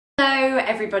Hello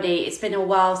everybody, it's been a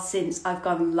while since I've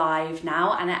gone live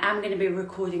now, and I am going to be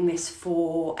recording this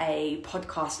for a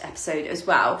podcast episode as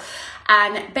well.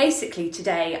 And basically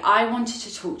today I wanted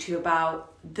to talk to you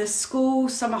about the school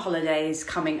summer holidays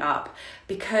coming up,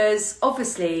 because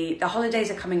obviously the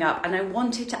holidays are coming up, and I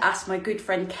wanted to ask my good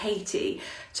friend Katie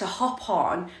to hop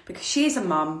on because she's a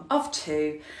mum of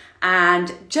two,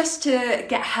 and just to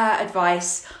get her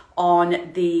advice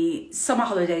on the summer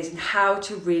holidays and how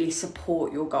to really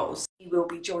support your goals. She will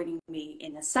be joining me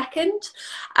in a second.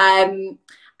 And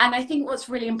I think what's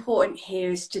really important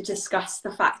here is to discuss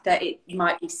the fact that it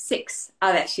might be six,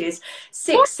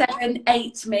 six, 7,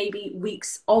 8 maybe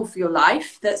weeks of your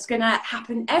life that's going to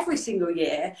happen every single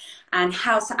year, and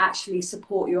how to actually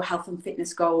support your health and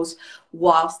fitness goals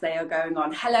whilst they are going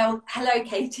on. Hello,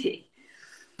 Katie.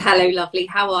 Hello, lovely.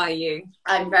 How are you?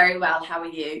 I'm very well. How are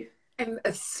you? I'm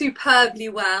superbly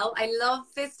well. I love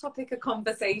this topic of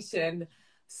conversation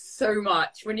so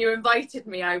much. When you invited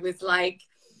me, I was like,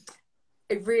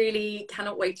 I really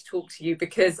cannot wait to talk to you,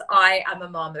 because I am a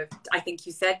mom of, I think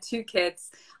you said, 2 kids.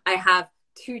 I have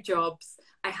 2 jobs.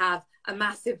 I have a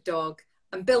massive dog.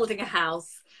 I'm building a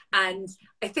house. And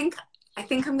I think I'm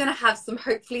going to have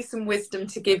hopefully some wisdom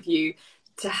to give you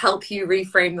to help you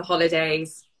reframe the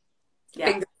holidays.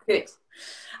 Yeah, good.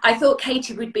 I thought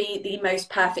Katie would be the most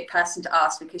perfect person to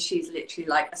ask, because she's literally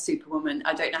like a superwoman.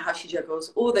 I don't know how she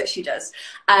juggles all that she does.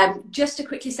 Just to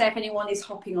quickly say, if anyone is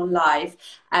hopping on live,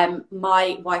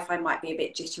 my Wi-Fi might be a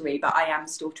bit jittery, but I am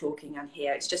still talking and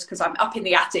here. It's just because I'm up in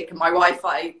the attic and my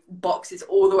Wi-Fi box is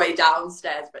all the way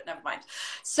downstairs, but never mind.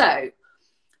 So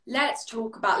let's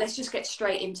just get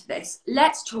straight into this.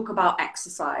 Let's talk about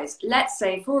exercise. Let's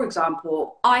say, for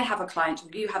example, I have a client,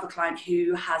 or you have a client,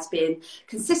 who has been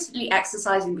consistently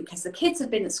exercising because the kids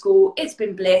have been at school. It's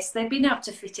been bliss. They've been able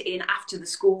to fit it in after the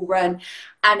school run,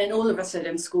 and then all of a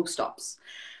sudden school stops.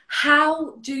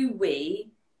 How do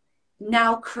we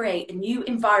now create a new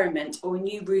environment or a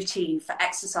new routine for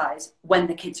exercise when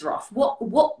the kids are off?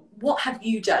 What have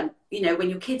you done? You know,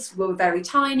 when your kids were very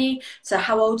tiny. So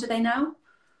how old are they now?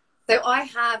 So I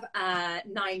have a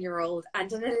 9-year-old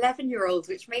and an 11-year-old,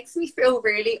 which makes me feel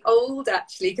really old,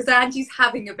 actually, because Angie's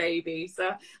having a baby.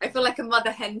 So I feel like a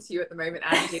mother hen to you at the moment,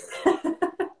 Angie.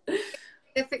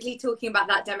 Specifically talking about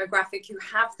that demographic who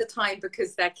have the time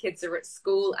because their kids are at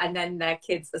school and then their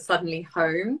kids are suddenly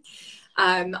home.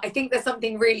 I think there's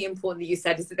something really important that you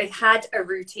said, is that they had a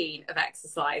routine of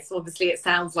exercise. So obviously it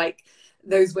sounds like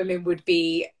those women would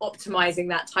be optimizing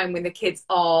that time when the kids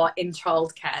are in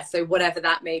childcare. So whatever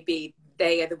that may be,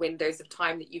 they are the windows of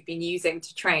time that you've been using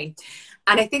to train.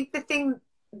 And I think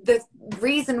the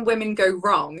reason women go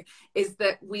wrong is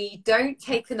that we don't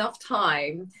take enough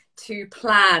time to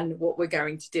plan what we're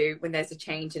going to do when there's a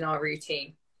change in our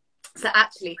routine. So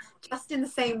actually, just in the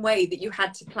same way that you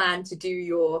had to plan to do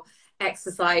your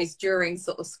exercise during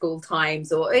sort of school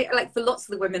times, or like for lots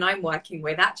of the women I'm working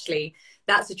with, actually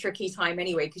that's a tricky time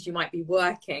anyway, because you might be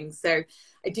working. So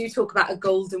I do talk about a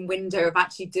golden window of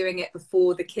actually doing it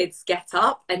before the kids get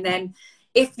up. And then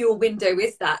if your window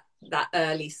is that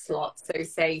early slot, so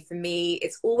say for me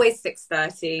it's always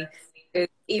 6:30,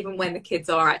 even when the kids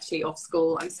are actually off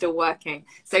school, I'm still working.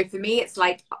 So for me, it's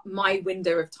like my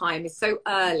window of time is so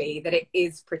early that it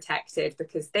is protected,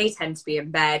 because they tend to be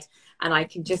in bed and I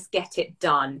can just get it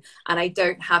done. And I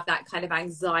don't have that kind of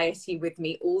anxiety with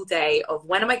me all day of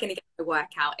when am I going to get the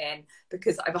workout in,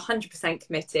 because I've 100%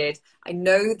 committed. I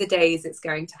know the days it's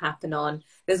going to happen on.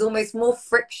 There's almost more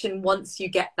friction once you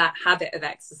get that habit of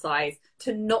exercise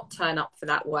to not turn up for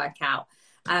that workout.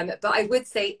 But I would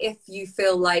say, if you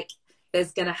feel like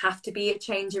there's going to have to be a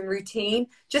change in routine,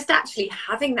 just actually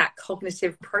having that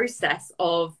cognitive process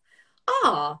of,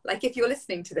 like if you're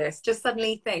listening to this, just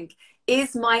suddenly think,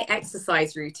 is my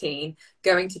exercise routine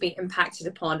going to be impacted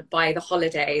upon by the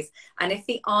holidays? And if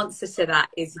the answer to that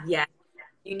is yes,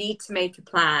 you need to make a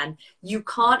plan. You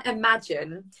can't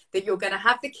imagine that you're going to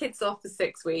have the kids off for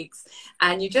 6 weeks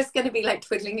and you're just going to be like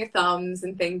twiddling your thumbs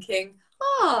and thinking,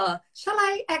 shall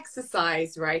I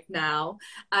exercise right now?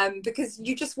 Because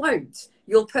you just won't.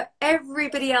 You'll put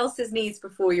everybody else's needs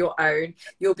before your own.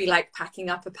 You'll be like packing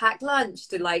up a packed lunch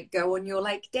to like go on your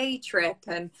like day trip,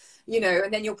 and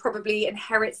and then you'll probably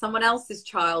inherit someone else's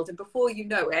child, and before you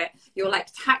know it, you're like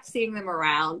taxiing them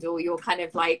around, or you're kind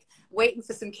of like waiting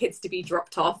for some kids to be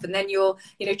dropped off, and then you're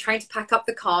trying to pack up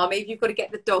the car. Maybe you've got to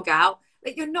get the dog out.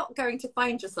 Like, you're not going to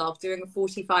find yourself doing a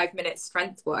 45-minute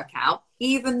strength workout,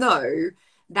 even though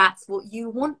that's what you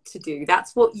want to do.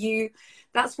 That's what you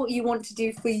want to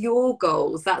do for your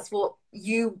goals. That's what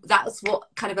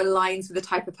kind of aligns with the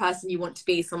type of person you want to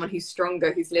be, someone who's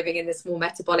stronger, who's living in this more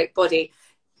metabolic body.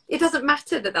 it doesn't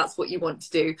matter that that's what you want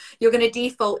to do. You're going to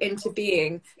default into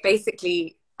being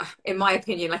basically, in my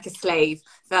opinion, like a slave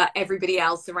for everybody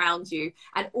else around you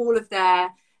and all of their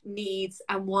needs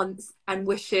and wants and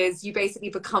wishes. You basically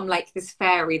become like this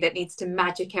fairy that needs to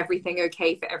magic everything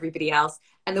okay for everybody else.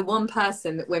 And the one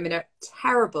person that women are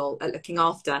terrible at looking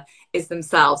after is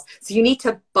themselves. So you need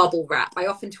to bubble wrap. I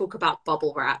often talk about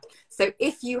bubble wrap. So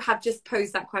if you have just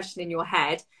posed that question in your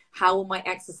head, how will my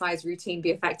exercise routine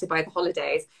be affected by the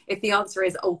holidays? If the answer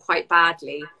is, oh, quite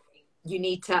badly, you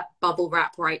need to bubble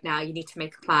wrap right now. You need to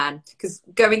make a plan, because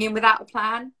going in without a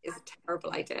plan is a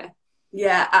terrible idea.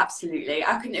 Yeah, absolutely.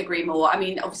 I couldn't agree more. I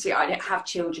mean, obviously I don't have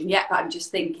children yet, but I'm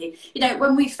just thinking, you know,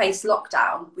 when we faced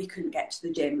lockdown, we couldn't get to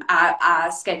the gym.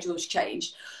 Our schedules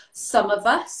changed. Some of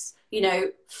us, you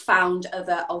know, found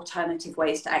other alternative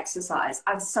ways to exercise,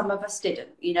 and some of us didn't,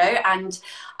 you know. And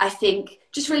I think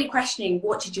just really questioning,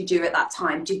 what did you do at that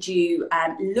time? Did you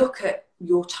look at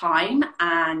your time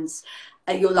and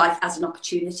your life as an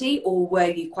opportunity, or were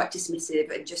you quite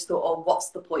dismissive and just thought, oh, what's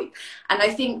the point? And I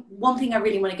think one thing I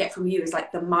really want to get from you is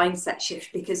like the mindset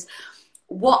shift, because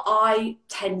what I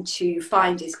tend to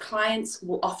find is clients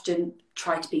will often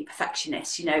try to be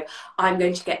perfectionists. You know, I'm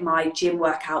going to get my gym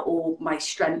workout or my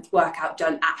strength workout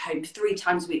done at home 3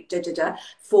 times a week,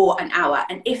 for an hour.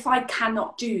 And if I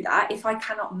cannot do that, if I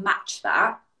cannot match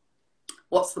that,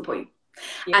 what's the point?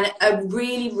 Yeah. And I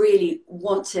really, really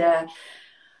want to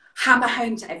hammer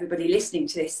home to everybody listening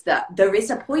to this that there is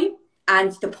a point,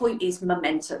 and the point is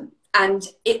momentum. And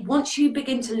once you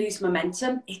begin to lose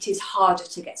momentum, it is harder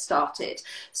to get started.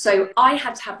 So I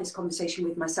had to have this conversation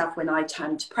with myself when I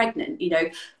turned pregnant. You know,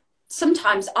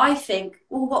 sometimes I think,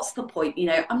 well, what's the point? You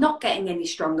know, I'm not getting any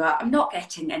stronger. I'm not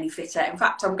getting any fitter. In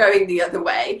fact, I'm going the other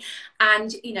way.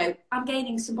 And, you know, I'm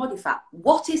gaining some body fat.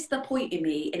 What is the point in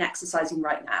me in exercising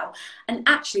right now? And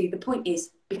actually, the point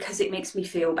is because it makes me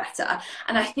feel better.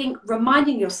 And I think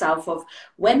reminding yourself of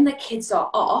when the kids are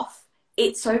off,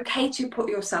 it's okay to put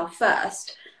yourself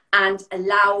first and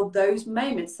allow those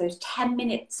moments, those 10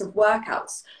 minutes of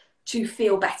workouts to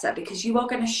feel better, because you are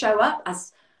going to show up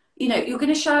as, you know, you're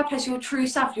going to show up as your true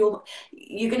self. You're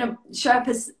going to show up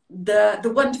as the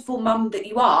wonderful mum that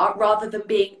you are, rather than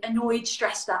being annoyed,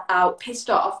 stressed out, pissed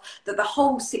off that the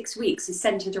whole 6 weeks is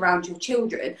centered around your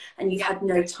children and you had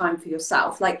no time for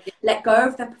yourself. Like, let go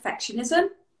of the perfectionism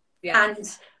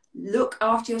and look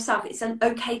after yourself. It's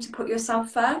okay to put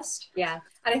yourself first. Yeah.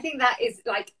 And I think that is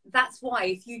like, that's why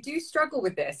if you do struggle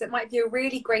with this, it might be a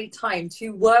really great time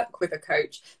to work with a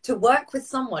coach, to work with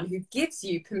someone who gives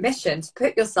you permission to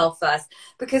put yourself first,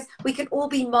 because we can all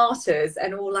be martyrs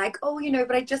and all like, oh, you know,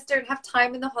 but I just don't have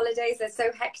time in the holidays. They're so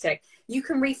hectic. You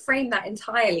can reframe that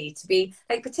entirely to be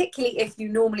like, particularly if you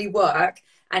normally work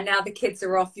and now the kids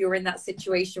are off, you're in that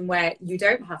situation where you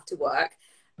don't have to work.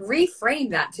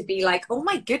 Reframe that to be like, oh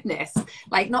my goodness,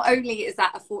 like not only is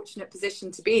that a fortunate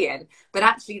position to be in, but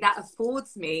actually that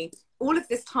affords me all of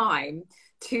this time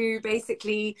to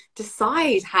basically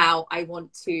decide how I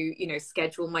want to, you know,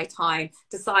 schedule my time,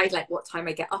 decide like what time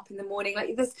I get up in the morning.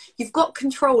 Like this, you've got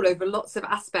control over lots of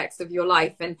aspects of your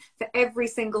life, and for every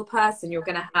single person you're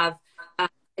going to have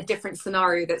a different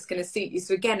scenario that's going to suit you.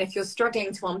 So again, if you're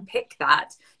struggling to unpick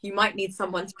that, you might need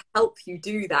someone to help you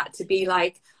do that, to be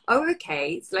like, oh,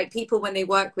 okay. It's like people, when they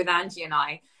work with Angie and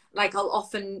I, like I'll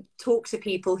often talk to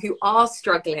people who are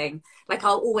struggling. Like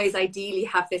I'll always ideally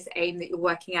have this aim that you're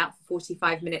working out for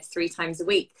 45 minutes 3 times a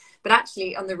week. But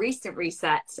actually on the recent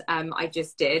reset I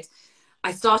just did,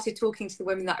 I started talking to the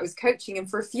women that I was coaching, and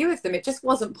for a few of them, it just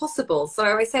wasn't possible. So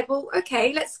I said, well,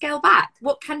 okay, let's scale back.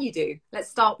 What can you do? Let's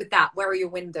start with that. Where are your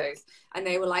windows? And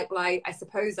they were like, well, I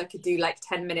suppose I could do like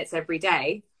 10 minutes every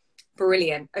day.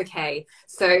 Brilliant. Okay.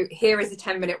 So here is a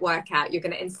 10-minute workout. You're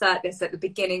going to insert this at the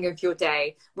beginning of your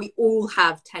day. We all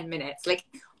have 10 minutes, like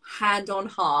hand on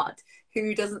heart.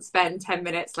 Who doesn't spend 10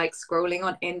 minutes like scrolling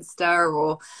on Insta,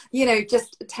 or, you know,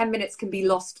 just 10 minutes can be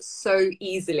lost so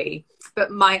easily. But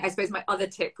I suppose my other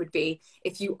tip would be,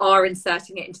 if you are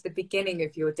inserting it into the beginning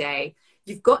of your day,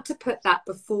 you've got to put that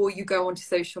before you go onto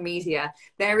social media.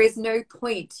 There is no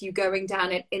point you going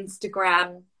down an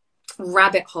Instagram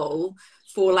rabbit hole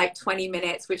for like 20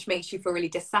 minutes, which makes you feel really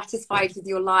dissatisfied with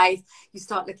your life. You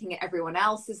start looking at everyone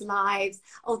else's lives.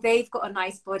 Oh, they've got a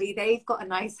nice body. They've got a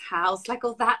nice house. Like,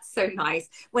 oh, that's so nice.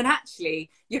 When actually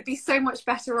you'd be so much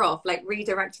better off like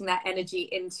redirecting that energy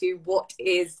into what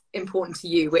is important to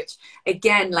you, which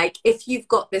again, like if you've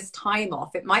got this time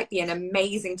off, it might be an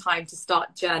amazing time to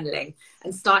start journaling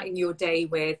and starting your day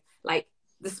with like,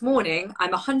 this morning,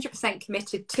 I'm 100%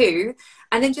 committed to,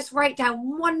 and then just write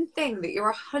down one thing that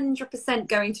you're 100%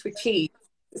 going to achieve.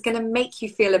 It's going to make you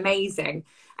feel amazing.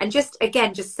 And just,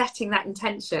 again, just setting that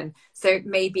intention. So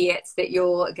maybe it's that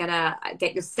you're gonna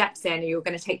get your steps in, or you're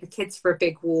gonna take the kids for a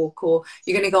big walk, or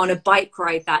you're gonna go on a bike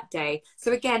ride that day.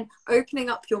 So again, opening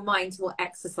up your mind to what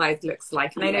exercise looks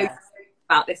like. And I know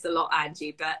about this a lot,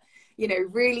 Angie, but you know,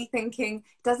 really thinking,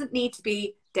 it doesn't need to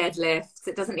be deadlifts,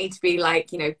 it doesn't need to be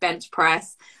like, you know, bench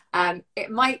press. It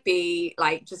might be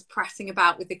like just pressing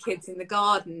about with the kids in the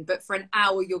garden, but for an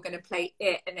hour you're going to play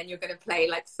it, and then you're going to play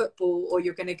like football, or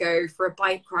you're going to go for a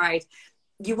bike ride.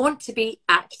 You want to be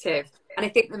active. And I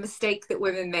think the mistake that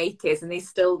women make is, and they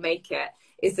still make it,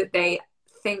 is that they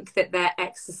think that they're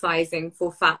exercising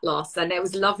for fat loss. And it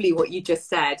was lovely what you just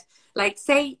said. Like,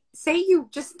 say you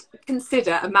just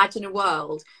imagine a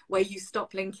world where you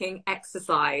stop linking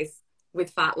exercise with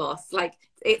fat loss. Like,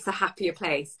 it's a happier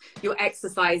place. You're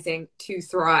exercising to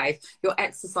thrive. You're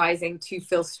exercising to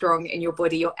feel strong in your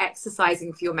body. You're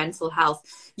exercising for your mental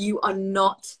health. You are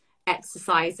not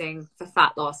exercising for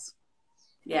fat loss.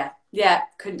 Yeah, I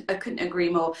couldn't agree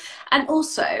more. And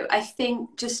also, I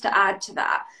think, just to add to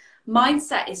that,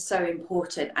 mindset is so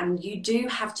important, and you do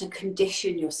have to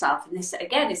condition yourself. And this,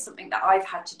 again, is something that I've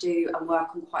had to do and work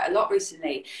on quite a lot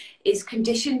recently, is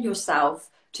condition yourself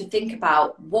to think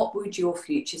about, what would your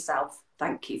future self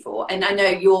thank you for? And I know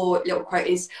your little quote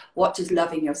is, what does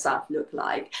loving yourself look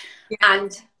like? Yeah.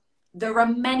 And there are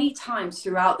many times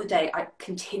throughout the day I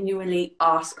continually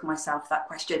ask myself that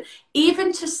question,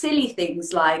 even to silly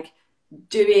things like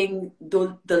doing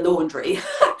the laundry.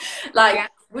 Like, yeah.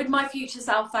 Would my future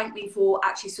self thank me for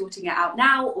actually sorting it out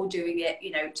now, or doing it,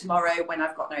 you know, tomorrow when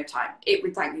I've got no time? It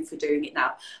would thank me for doing it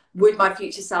now. Would my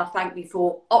future self thank me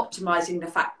for optimizing the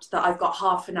fact that I've got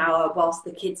half an hour whilst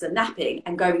the kids are napping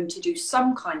and going to do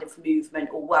some kind of movement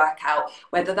or workout,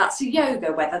 whether that's a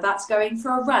yoga, whether that's going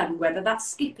for a run, whether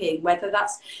that's skipping, whether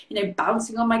that's, you know,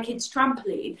 bouncing on my kids'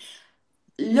 trampoline?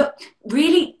 Look,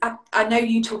 really, I know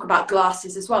you talk about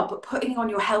glasses as well, but putting on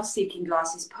your health-seeking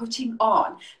glasses, putting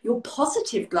on your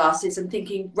positive glasses and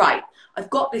thinking, right, I've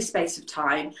got this space of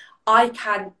time. I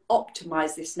can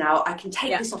optimize this now. I can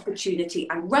take this opportunity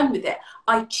and run with it.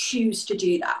 I choose to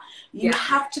do that. You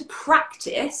have to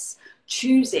practice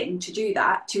choosing to do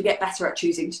that to get better at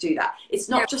choosing to do that. It's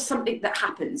not just something that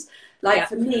happens. Like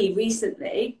for me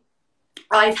recently,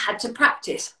 I've had to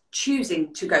practice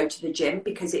choosing to go to the gym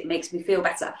because it makes me feel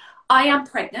better. I am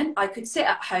pregnant. I could sit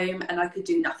at home and I could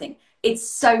do nothing. It's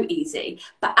so easy,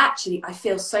 but actually I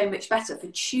feel so much better for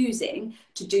choosing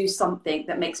to do something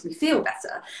that makes me feel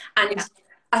better. And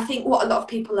I think what a lot of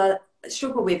people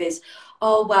struggle with is,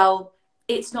 oh, well,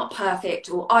 it's not perfect,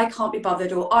 or I can't be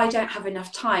bothered, or I don't have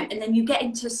enough time. And then you get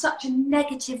into such a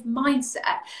negative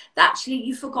mindset that actually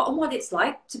you've forgotten what it's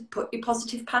like to put your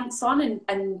positive pants on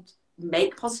and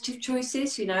make positive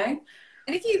choices, you know.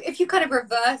 And if you kind of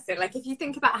reverse it, like if you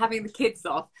think about having the kids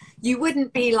off, you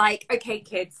wouldn't be like, okay,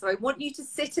 kids, so I want you to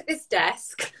sit at this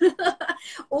desk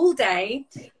all day,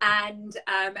 and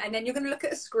then you're going to look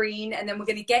at a screen, and then we're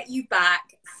going to get you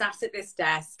back sat at this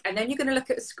desk, and then you're going to look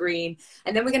at a screen,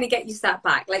 and then we're going to get you sat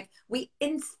back. Like, we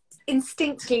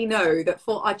instinctively know that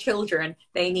for our children,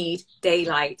 they need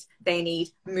daylight, they need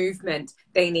movement,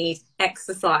 they need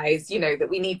exercise, you know, that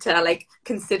we need to like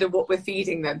consider what we're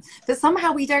feeding them. But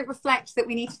somehow we don't reflect that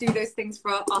we need to do those things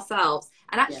for ourselves.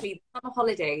 And actually, summer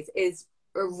holidays is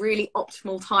a really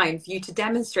optimal time for you to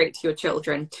demonstrate to your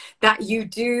children that you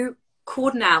do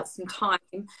coordinate out some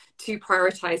time to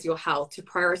prioritize your health, to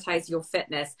prioritize your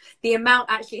fitness. The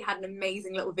amount, actually had an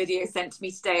amazing little video sent to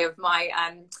me today of my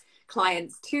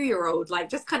client's 2-year-old, like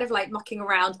just kind of like mucking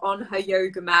around on her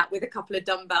yoga mat with a couple of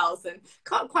dumbbells, and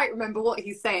can't quite remember what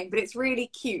he's saying, but it's really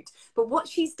cute. But what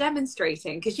she's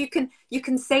demonstrating, because you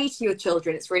can say to your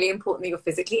children, it's really important that you're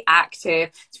physically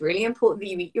active, it's really important that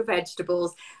you eat your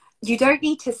vegetables. You don't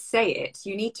need to say it,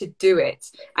 you need to do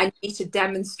it, and you need to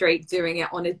demonstrate doing it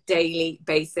on a daily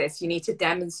basis. You need to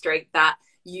demonstrate that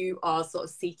you are sort of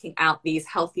seeking out these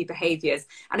healthy behaviors.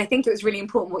 And I think it was really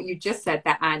important what you just said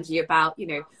there, Angie, about, you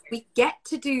know, we get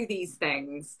to do these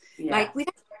things. Like, we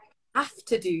don't have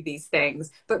to do these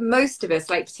things, but most of us,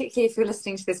 like particularly if you're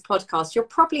listening to this podcast, you're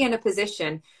probably in a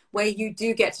position where you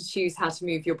do get to choose how to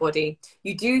move your body.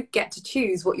 You do get to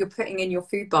choose what you're putting in your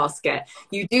food basket.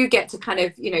 You do get to kind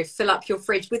of, you know, fill up your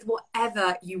fridge with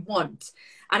whatever you want.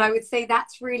 And I would say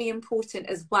that's really important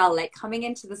as well, like coming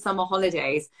into the summer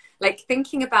holidays, like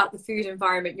thinking about the food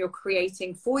environment you're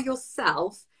creating for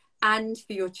yourself and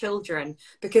for your children,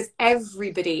 because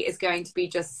everybody is going to be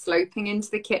just sloping into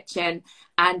the kitchen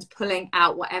and pulling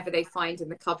out whatever they find in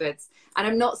the cupboards. And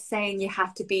I'm not saying you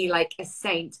have to be like a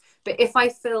saint, but if I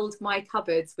filled my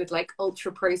cupboards with like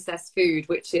ultra processed food,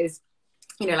 which is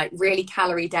you know, like really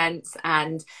calorie dense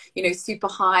and, you know, super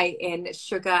high in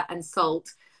sugar and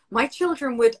salt, my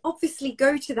children would obviously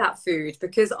go to that food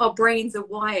because our brains are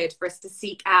wired for us to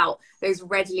seek out those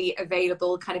readily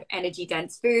available kind of energy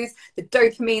dense foods. The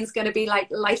dopamine's going to be like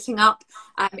lighting up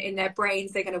in their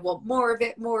brains. They're going to want more of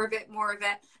it, more of it, more of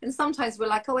it. And sometimes we're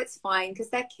like, oh, it's fine because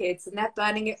they're kids and they're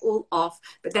burning it all off.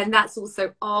 But then that's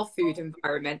also our food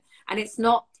environment. And it's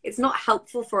not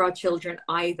helpful for our children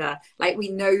either. Like, we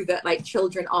know that like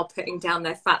children are putting down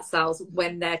their fat cells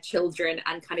when they're children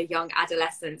and kind of young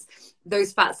adolescents.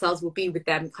 Those fat cells will be with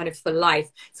them kind of for life.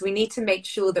 So we need to make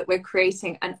sure that we're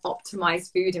creating an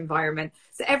optimized food environment.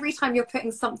 So every time you're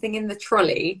putting something in the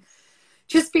trolley,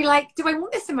 just be like, do I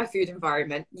want this in my food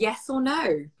environment? Yes or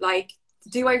no? Like,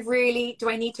 do I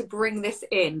need to bring this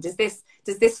in? Does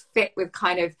this fit with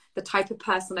kind of the type of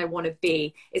person I want to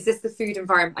be? Is this the food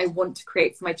environment I want to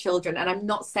create for my children? And I'm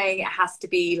not saying it has to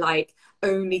be like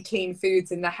only clean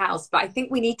foods in the house, but I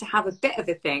think we need to have a bit of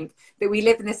a think that we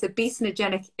live in this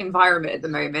obesogenic environment at the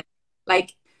moment.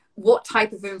 Like, what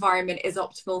type of environment is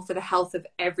optimal for the health of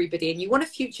everybody? And you want to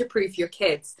future-proof your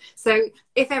kids. So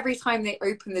if every time they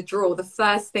open the drawer, the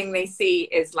first thing they see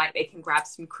is like they can grab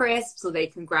some crisps or they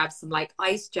can grab some like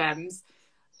ice gems,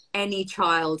 any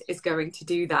child is going to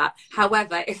do that.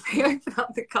 However, if they open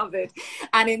up the cupboard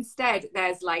and instead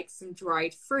there's like some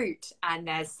dried fruit and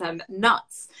there's some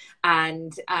nuts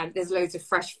and there's loads of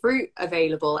fresh fruit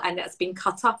available and that's been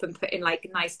cut up and put in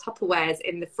like nice Tupperwares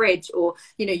in the fridge, or,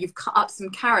 you know, you've cut up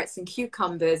some carrots and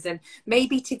cucumbers and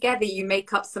maybe together you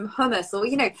make up some hummus, or,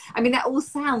 you know, I mean, that all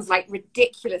sounds like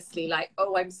ridiculously like,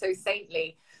 oh, I'm so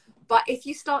saintly. But if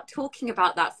you start talking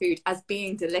about that food as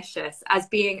being delicious, as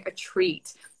being a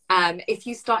treat, if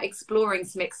you start exploring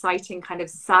some exciting kind of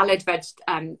salad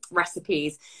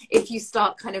recipes, if you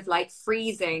start kind of like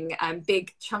freezing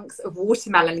big chunks of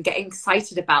watermelon and getting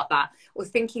excited about that, or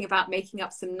thinking about making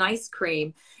up some nice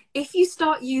cream, if you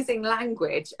start using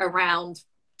language around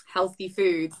healthy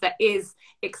foods that is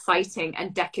exciting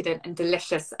and decadent and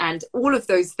delicious and all of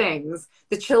those things,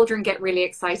 the children get really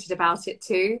excited about it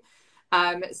too.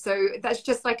 So that's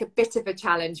just like a bit of a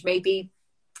challenge. Maybe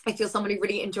if you're someone who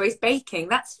really enjoys baking,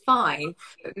 that's fine.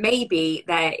 But maybe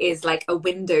there is like a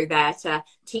window there to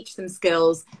teach them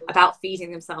skills about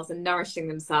feeding themselves and nourishing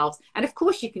themselves. And of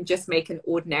course, you can just make an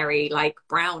ordinary like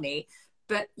brownie,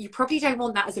 but you probably don't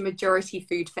want that as a majority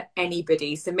food for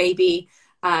anybody. So maybe,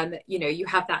 you know, you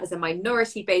have that as a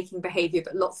minority baking behavior,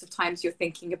 but lots of times you're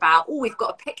thinking about, oh, we've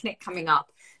got a picnic coming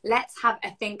up. Let's have a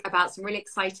think about some really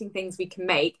exciting things we can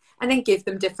make, and then give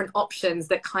them different options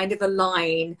that kind of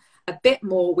align a bit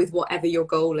more with whatever your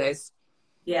goal is.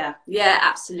 Yeah,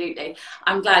 absolutely.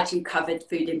 I'm glad you covered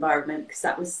food environment because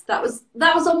that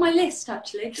was on my list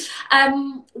actually.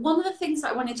 One of the things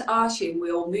that I wanted to ask you, and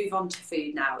we'll move on to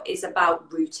food now, is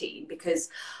about routine, because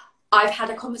I've had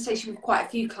a conversation with quite a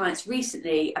few clients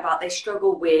recently about they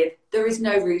struggle with there is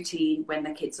no routine when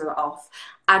the kids are off,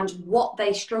 and what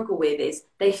they struggle with is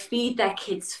they feed their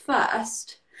kids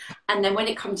first, and then when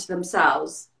it comes to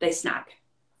themselves, they snack.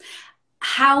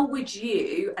 How would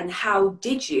you, and how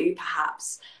did you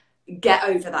perhaps get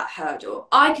over that hurdle?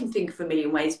 I can think of a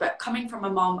million ways, but coming from a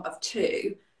mom of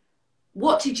two,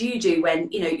 what did you do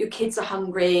when, you know, your kids are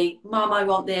hungry? Mom, I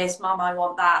want this. Mom, I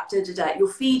want that. Da, da, da.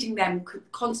 You're feeding them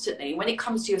constantly. When it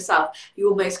comes to yourself, you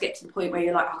almost get to the point where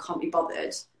you're like, I can't be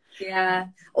bothered. Yeah.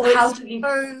 Or how do you?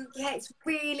 Yeah, it's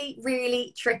really,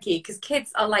 really tricky because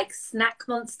kids are like snack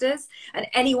monsters, and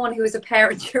anyone who was a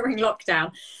parent during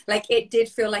lockdown, like, it did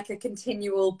feel like a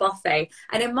continual buffet.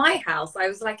 And in my house, I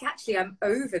was like, actually, I'm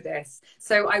over this.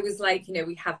 So I was like, you know,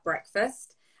 we have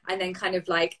breakfast. And then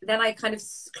then I kind of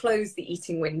closed the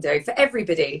eating window for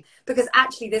everybody, because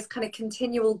actually this kind of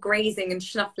continual grazing and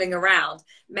snuffling around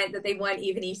meant that they weren't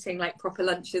even eating like proper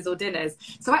lunches or dinners.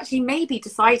 So actually maybe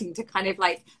deciding to kind of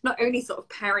like not only sort of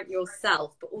parent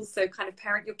yourself, but also kind of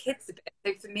parent your kids a bit.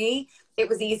 So for me, it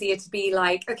was easier to be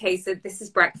like, okay, so this is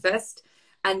breakfast.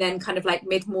 And then kind of like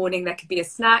mid-morning, there could be a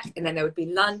snack, and then there would be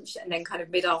lunch. And then kind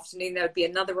of mid-afternoon, there would be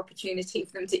another opportunity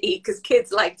for them to eat, because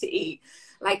kids like to eat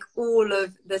like all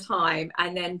of the time,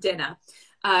 and then dinner.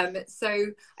 So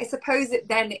I suppose it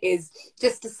then is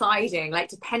just deciding, like,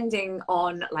 depending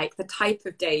on like the type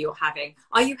of day you're having,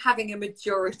 are you having a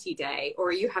majority day or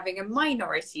are you having a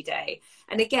minority day?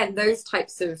 And again, those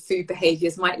types of food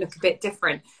behaviors might look a bit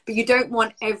different, but you don't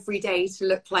want every day to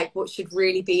look like what should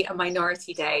really be a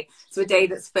minority day. So a day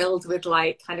that's filled with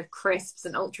like kind of crisps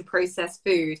and ultra processed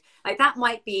food, like that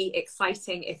might be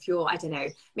exciting if you're, I don't know,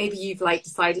 maybe you've like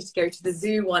decided to go to the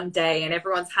zoo one day and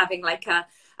everyone's having like a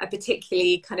a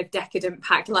particularly kind of decadent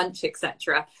packed lunch,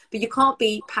 etc. But you can't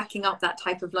be packing up that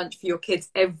type of lunch for your kids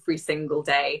every single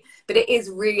day. But it is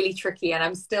really tricky, and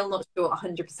I'm still not sure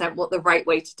 100% what the right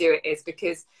way to do it is,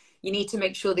 because you need to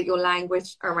make sure that your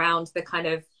language around the kind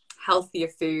of healthier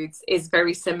foods is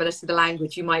very similar to the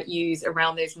language you might use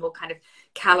around those more kind of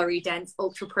calorie dense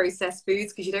ultra processed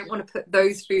foods, because you don't want to put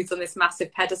those foods on this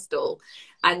massive pedestal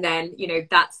and then, you know,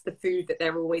 that's the food that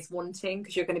they're always wanting,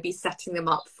 because you're going to be setting them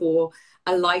up for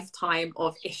a lifetime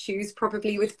of issues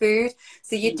probably with food.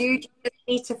 So you do just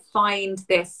need to find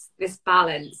this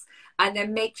balance, and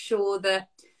then make sure that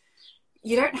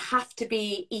you don't have to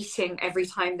be eating every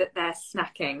time that they're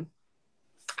snacking.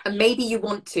 And maybe you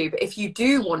want to, but if you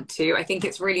do want to, I think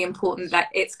it's really important that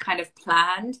it's kind of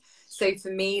planned. So for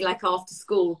me, like after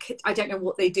school, I don't know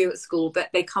what they do at school, but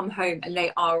they come home and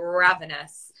they are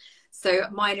ravenous. So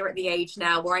mine are at the age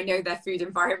now where I know their food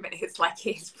environment is like,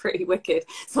 it's pretty wicked.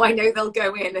 So I know they'll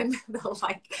go in and they'll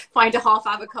like find a half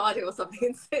avocado or something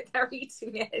and sit there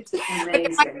eating it.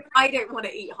 But I don't want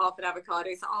to eat half an avocado,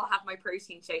 so I'll have my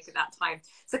protein shake at that time.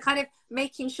 So kind of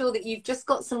making sure that you've just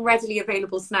got some readily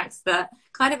available snacks that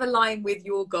kind of align with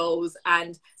your goals.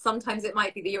 And sometimes it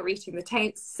might be that you're eating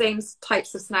the same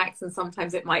types of snacks, and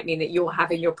sometimes it might mean that you're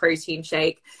having your protein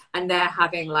shake and they're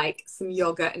having like some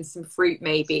yogurt and some fruit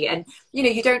maybe. And you know,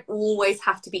 you don't always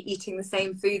have to be eating the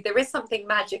same food. There is something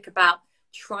magic about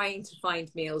trying to find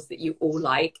meals that you all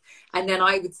like, and then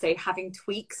I would say having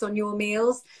tweaks on your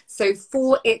meals. So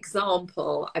for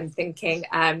example, I'm thinking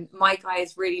my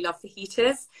guys really love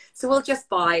fajitas, so we'll just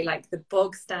buy like the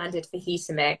bog standard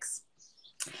fajita mix,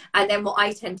 and then what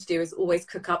I tend to do is always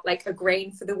cook up like a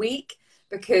grain for the week,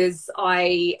 because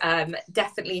I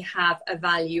definitely have a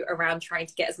value around trying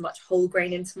to get as much whole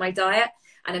grain into my diet.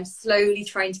 And I'm slowly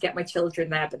trying to get my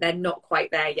children there, but they're not quite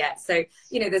there yet. So,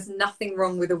 you know, there's nothing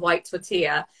wrong with a white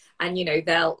tortilla. And, you know,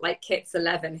 they'll, like Kit's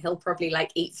 11, he'll probably like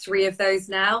eat 3 of those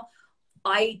now.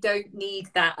 I don't need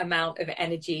that amount of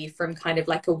energy from kind of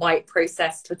like a white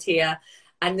processed tortilla.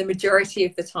 And the majority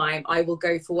of the time I will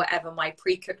go for whatever my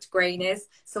pre-cooked grain is.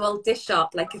 So I'll dish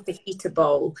up like a fajita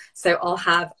bowl. So I'll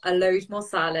have a load more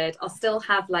salad. I'll still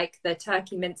have like the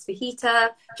turkey mince fajita,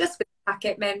 just with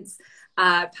packet mix,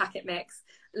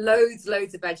 loads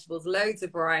of vegetables, loads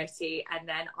of variety. And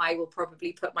then I will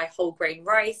probably put my whole grain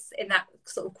rice in that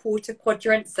sort of quarter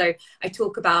quadrant. So I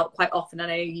talk about quite often,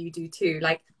 and I know you do too,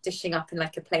 like dishing up in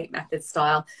like a plate method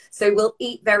style. So we'll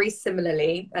eat very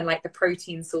similarly, and like the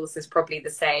protein source is probably the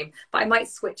same, but I might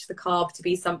switch the carb to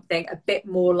be something a bit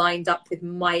more lined up with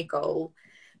my goal.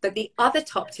 But the other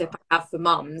top tip I have for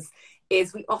mums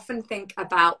is we often think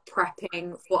about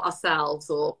prepping for ourselves,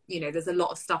 or, you know, there's a lot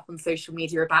of stuff on social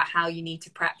media about how you need to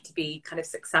prep to be kind of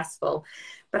successful.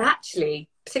 But actually,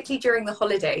 particularly during the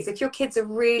holidays, if your kids are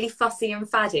really fussy and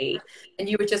faddy and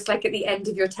you were just like at the end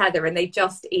of your tether and they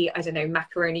just eat, I don't know,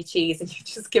 macaroni cheese, and you've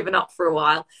just given up for a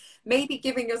while, maybe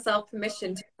giving yourself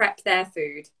permission to prep their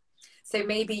food. So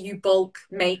maybe you bulk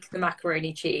make the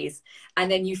macaroni cheese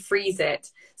and then you freeze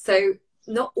it. So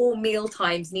not all meal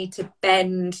times need to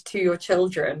bend to your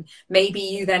children. Maybe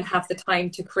you then have the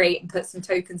time to create and put some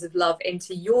tokens of love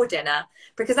into your dinner,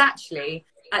 because actually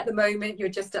at the moment you're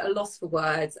just at a loss for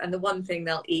words, and the one thing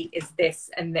they'll eat is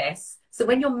this and this. So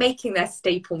when you're making their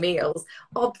staple meals,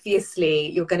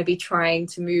 obviously you're going to be trying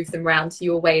to move them around to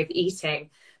your way of eating.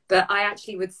 But I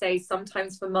actually would say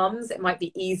sometimes for mums, it might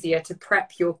be easier to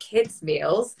prep your kids'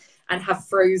 meals and have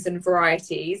frozen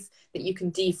varieties that you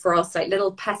can defrost, like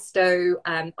little pesto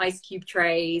ice cube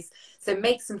trays. So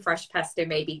make some fresh pesto,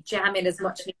 maybe jam in as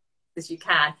much as you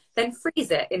can, then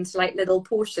freeze it into like little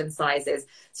portion sizes.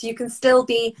 So you can still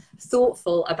be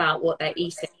thoughtful about what they're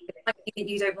eating.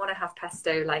 You don't want to have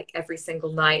pesto like every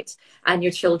single night, and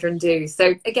your children do.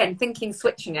 So again,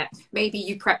 switching it. Maybe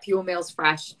you prep your meals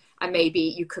fresh, and maybe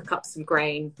you cook up some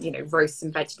grain, you know, roast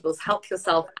some vegetables, help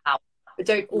yourself out, but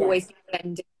don't always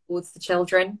bend it towards the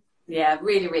children. Yeah,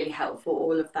 really, really helpful,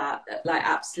 all of that, like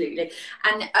absolutely.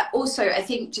 And also I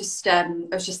think just I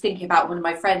was just thinking about one of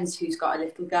my friends who's got a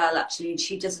little girl actually, and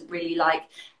she doesn't really like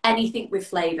anything with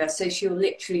flavour, so she'll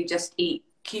literally just eat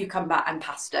cucumber and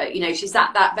pasta. You know, she's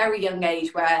at that very young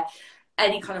age where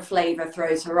any kind of flavour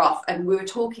throws her off. And we were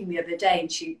talking the other day,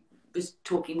 and she was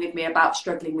talking with me about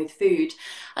struggling with food,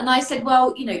 and I said,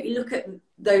 well, you know, you look at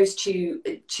those two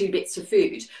bits of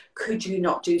food, could you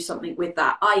not do something with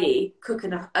that, i.e. cook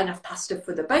enough pasta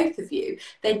for the both of you,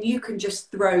 then you can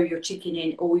just throw your chicken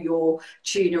in or your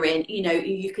tuna in, you know,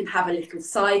 you can have a little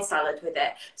side salad with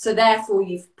it, so therefore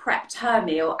you've prepped her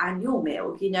meal and your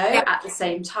meal, you know, at the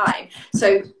same time.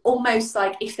 So almost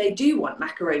like if they do want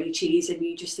macaroni cheese and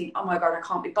you just think, oh my god, I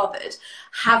can't be bothered,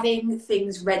 having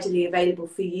things readily available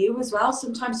for you as well,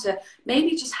 sometimes to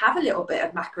maybe just have a little bit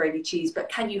of macaroni cheese, but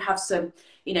can you have some,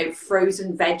 you know,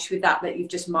 frozen veg with that you've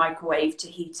just microwaved to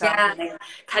heat up, and then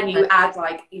can you add,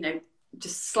 like, you know,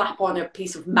 just slap on a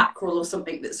piece of mackerel or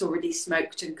something that's already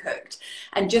smoked and cooked,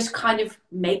 and just kind of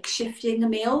makeshifting a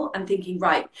meal and thinking,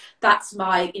 right, that's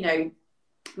my, you know,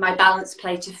 my balanced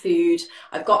plate of food.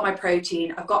 I've got my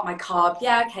protein, I've got my carb.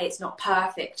 Yeah, okay, it's not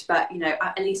perfect, but you know,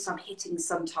 at least I'm hitting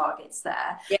some targets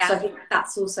there. So I think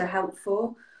that's also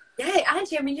helpful. Yeah,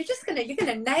 Angie, I mean, you're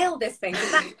gonna nail this thing.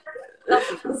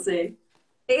 Lovely. We'll see.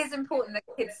 It is important that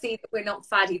kids see that we're not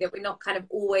faddy, that we're not kind of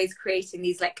always creating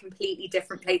these like completely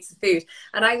different plates of food.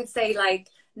 And I would say like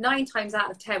 9 times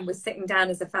out of 10, we're sitting down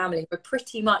as a family, we're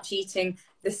pretty much eating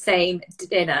the same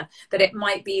dinner, but it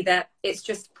might be that it's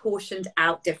just portioned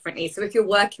out differently. So if you're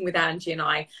working with Angie and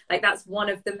I, like, that's one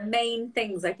of the main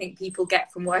things I think people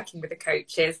get from working with a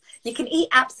coach is you can eat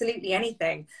absolutely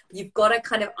anything, but you've got to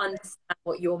kind of understand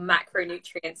what your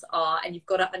macronutrients are, and you've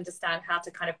got to understand how to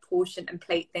kind of portion and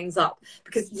plate things up,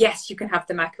 because yes, you can have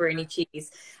the macaroni cheese.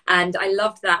 And I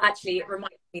loved that. Actually, it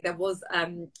reminded me, there was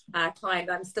a client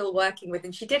that I'm still working with,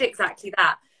 and she did exactly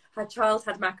that. Her child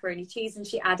had macaroni cheese and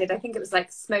she added, I think it was like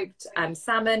smoked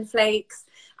salmon flakes,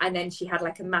 and then she had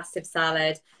like a massive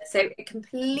salad. So it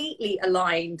completely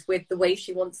aligned with the way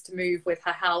she wants to move with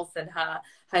her health and her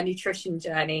nutrition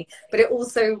journey. But it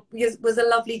also was a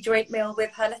lovely joint meal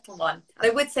with her little one. And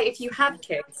I would say, if you have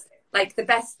kids, like, the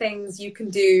best things you can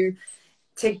do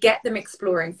to get them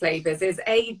exploring flavors is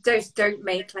don't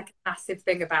make like a massive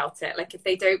thing about it. Like, if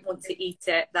they don't want to eat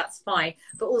it, that's fine.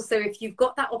 But also, if you've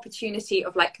got that opportunity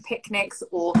of like picnics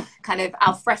or kind of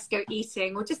al fresco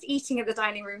eating, or just eating at the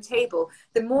dining room table,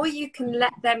 the more you can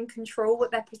let them control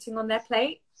what they're putting on their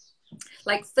plate.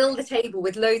 Like, fill the table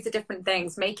with loads of different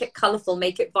things, make it colorful,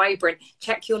 make it vibrant,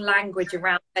 check your language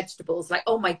around vegetables. Like,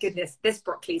 oh my goodness, this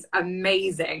broccoli's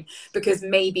amazing, because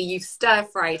maybe you've stir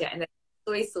fried it and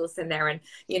soy sauce in there and,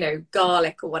 you know,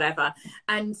 garlic or whatever.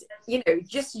 And, you know,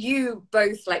 just you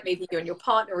both, like maybe you and your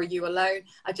partner or you alone,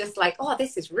 are just like, oh,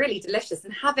 this is really delicious,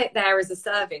 and have it there as a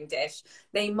serving dish.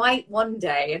 They might one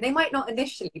day, and they might not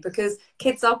initially, because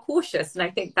kids are cautious, and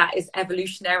I think that is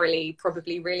evolutionarily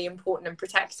probably really important and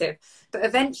protective. But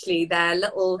eventually their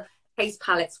little taste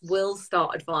palettes will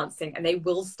start advancing, and they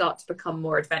will start to become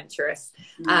more adventurous.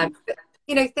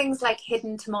 You know, things like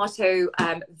hidden tomato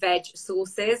veg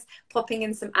sauces, popping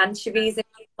in some anchovies in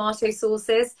tomato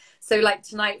sauces. So like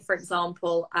tonight, for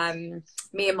example,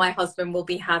 me and my husband will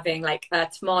be having like a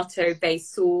tomato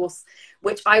based sauce,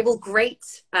 which I will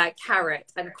grate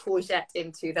carrot and courgette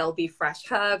into. There'll be fresh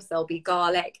herbs, there'll be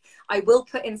garlic. I will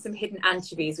put in some hidden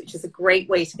anchovies, which is a great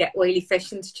way to get oily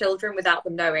fish into children without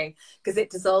them knowing, because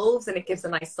it dissolves and it gives a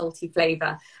nice salty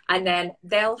flavor. And then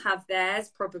they'll have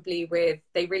theirs probably with,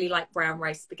 they really like brown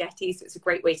rice spaghetti, so it's a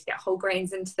great way to get whole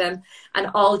grains into them. And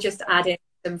I'll just add in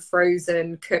some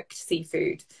frozen cooked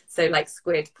seafood, so like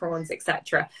squid, prawns,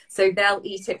 etc. So they'll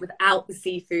eat it without the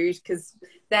seafood, because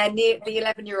they're the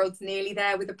 11-year-old's nearly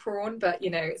there with a prawn, but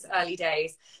you know, it's early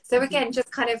days. So again,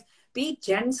 just kind of be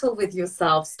gentle with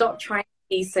yourself, stop trying to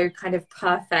be so kind of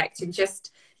perfect, and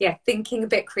just thinking a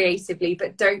bit creatively,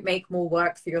 but don't make more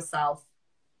work for yourself.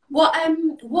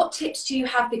 What tips do you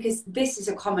have? Because this is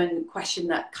a common question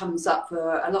that comes up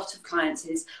for a lot of clients,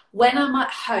 is when I'm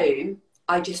at home,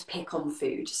 I just pick on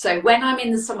food. So when I'm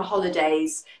in the summer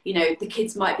holidays, you know, the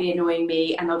kids might be annoying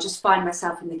me and I'll just find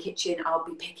myself in the kitchen, I'll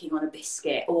be picking on a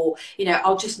biscuit, or, you know,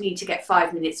 I'll just need to get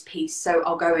 5 minutes peace. So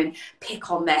I'll go and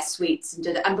pick on their sweets and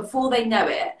do that. And before they know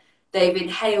it, they've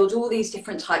inhaled all these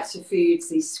different types of foods,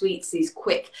 these sweets, these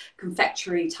quick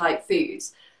confectionery type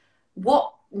foods.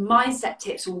 What mindset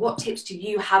tips, or what tips do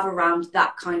you have around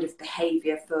that kind of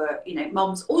behavior for, you know,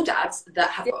 moms or dads that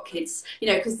have got kids, you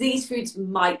know, because these foods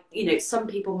might, you know, some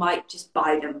people might just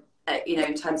buy them, you know,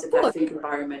 in terms of their food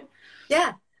environment.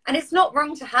 Yeah. And it's not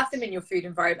wrong to have them in your food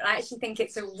environment. I actually think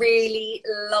it's a really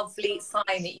lovely sign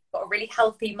that you've got a really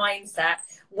healthy mindset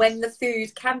when the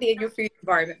food can be in your food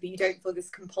environment, but you don't feel this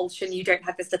compulsion. You don't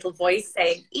have this little voice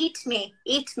saying, eat me,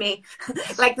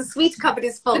 like the sweet cupboard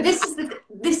is full. But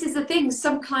this is the thing,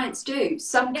 some clients do.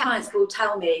 Some clients will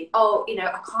tell me, oh, you know,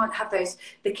 I can't have those.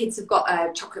 The kids have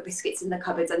got chocolate biscuits in the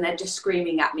cupboards and they're just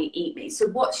screaming at me, eat me. So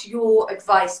what's your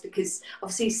advice? Because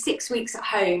obviously 6 weeks at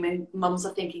home and mums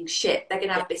are thinking, shit, they're going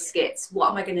to have biscuits. What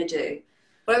am I going to do?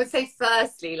 Well, I would say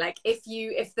firstly, like if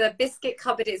the biscuit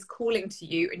cupboard is calling to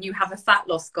you and you have a fat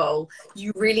loss goal,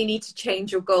 you really need to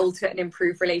change your goal to an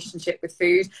improved relationship with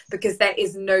food, because there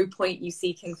is no point you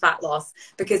seeking fat loss.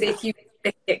 Because if you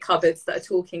biscuit cupboards that are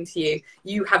talking to you,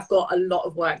 you have got a lot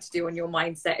of work to do on your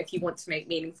mindset if you want to make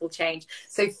meaningful change.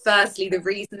 So firstly, the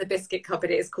reason the biscuit cupboard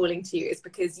is calling to you is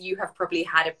because you have probably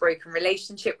had a broken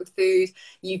relationship with food.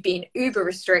 You've been uber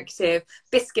restrictive,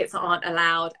 biscuits aren't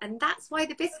allowed, and that's why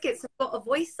the biscuits have got a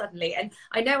voice suddenly. And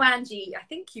I know, Angie, I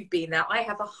think you've been there. I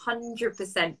have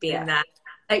 100% been there,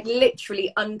 like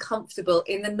literally uncomfortable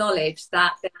in the knowledge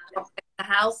that there's chocolate in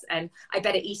the house and I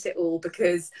better eat it all,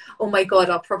 because oh my god,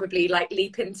 I'll probably like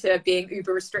leap into being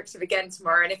uber restrictive again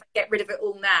tomorrow, and if I get rid of it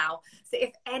all now. So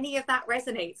if any of that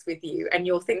resonates with you and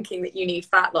you're thinking that you need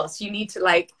fat loss, you need to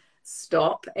like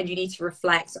stop and you need to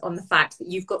reflect on the fact that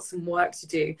you've got some work to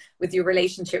do with your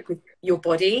relationship with your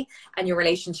body and your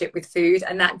relationship with food,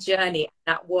 and that journey,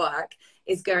 that work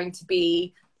is going to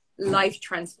be life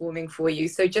transforming for you.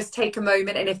 So just take a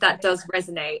moment, and if that does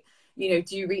resonate, you know,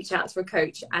 do reach out to a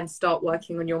coach and start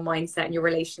working on your mindset and your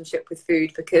relationship with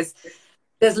food, because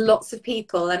there's lots of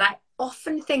people. And I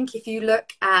often think if you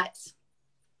look at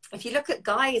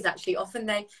guys, actually often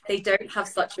they don't have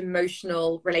such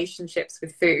emotional relationships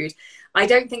with food. I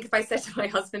don't think if I said to my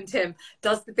husband Tim,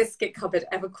 does the biscuit cupboard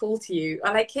ever call to you,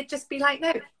 I like he'd just be like,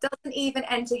 no, doesn't even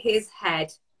enter his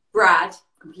head. Brad,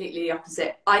 completely the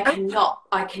opposite. I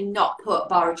cannot put a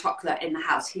bar of chocolate in the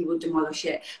house. He will demolish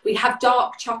it. We have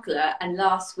dark chocolate, and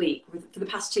last week, for the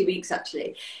past 2 weeks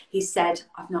actually, he said,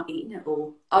 I've not eaten it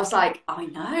all. I was like, I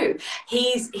know.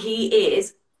 He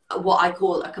is what I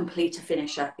call a completer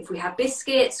finisher. If we have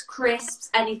biscuits, crisps,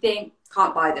 anything,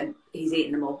 can't buy them. He's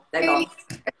eating them all. They're gone.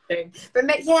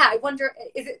 But yeah, I wonder,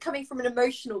 is it coming from an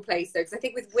emotional place though? Because I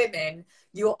think with women,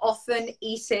 you're often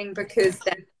eating because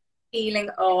they're feeling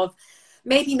of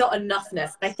maybe not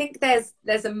enoughness. I think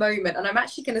there's a moment, and I'm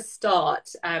actually going to start,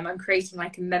 I'm creating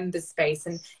like a members space,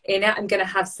 and in it I'm going to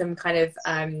have some kind of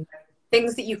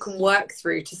things that you can work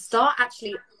through to start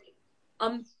actually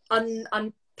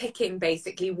unpicking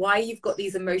basically why you've got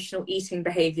these emotional eating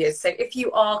behaviors. So if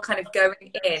you are kind of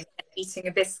going in and eating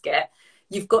a biscuit,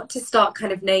 you've got to start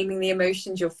kind of naming the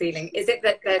emotions you're feeling. Is it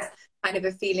that there's kind of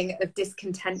a feeling of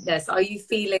discontentness? Are you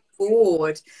feeling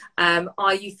bored?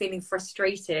 Are you feeling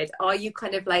frustrated? Are you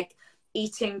kind of like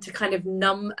eating to kind of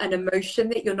numb an emotion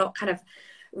that you're not kind of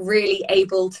really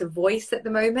able to voice at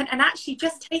the moment? And actually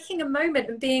just taking a moment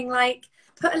and being like,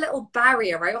 put a little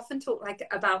barrier. I often talk like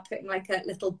about putting like a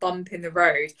little bump in the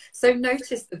road. So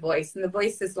notice the voice, and the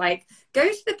voice is like, go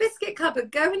to the biscuit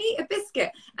cupboard, go and eat a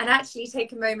biscuit, and actually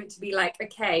take a moment to be like,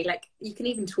 okay, like you can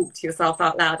even talk to yourself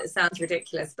out loud. It sounds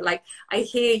ridiculous, but like, I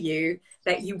hear you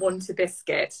that you want a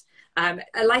biscuit.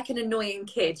 Like an annoying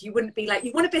kid, you wouldn't be like,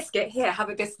 you want a biscuit? Here, have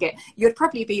a biscuit. You'd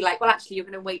probably be like, well, actually, you're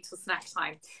going to wait till snack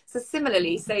time. So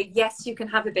similarly, say, yes, you can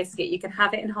have a biscuit. You can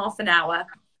have it in half an hour.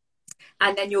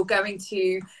 And then you're going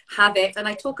to have it. And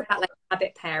I talk about like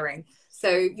habit pairing. So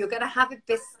you're going to have a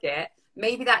biscuit.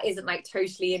 Maybe that isn't like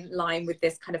totally in line with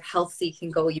this kind of health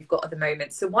seeking goal you've got at the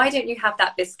moment. So why don't you have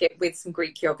that biscuit with some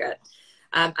Greek yogurt?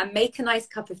 And make a nice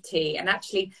cup of tea, and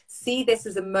actually see this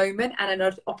as a moment and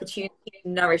an opportunity to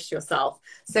nourish yourself.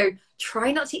 So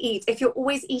try not to eat. If you're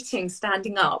always eating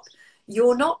standing up,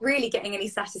 you're not really getting any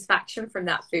satisfaction from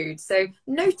that food. So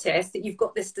notice that you've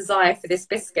got this desire for this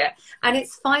biscuit, and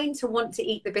it's fine to want to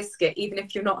eat the biscuit even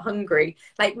if you're not hungry.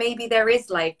 Like maybe there is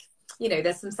like, you know,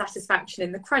 there's some satisfaction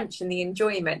in the crunch and the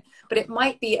enjoyment, but it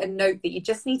might be a note that you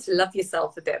just need to love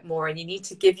yourself a bit more and you need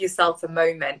to give yourself a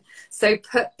moment. So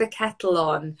put the kettle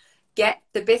on, get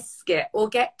the biscuit, or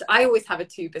I always have a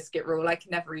 2 biscuit rule. I can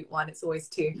never eat one. It's always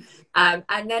 2. And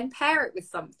then pair it with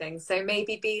something. So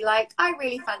maybe be like, I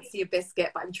really fancy a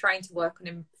biscuit, but I'm trying to work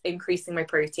on increasing my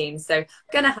protein. So I'm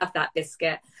going to have that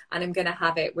biscuit, and I'm going to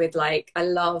have it with like, I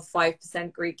love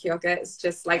 5% Greek yogurt. It's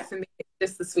just like, for me, it's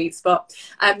just the sweet spot.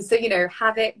 So, you know,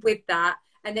 have it with that.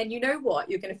 And then you know what?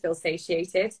 You're going to feel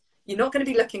satiated. You're not going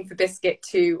to be looking for biscuit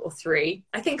 2 or 3.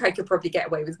 I think I could probably get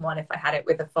away with 1 if I had it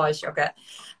with a Fage yogurt.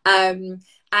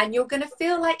 And you're going to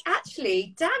feel like,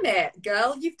 actually, damn it,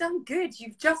 girl, you've done good.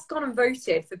 You've just gone and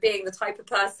voted for being the type of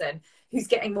person who's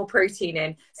getting more protein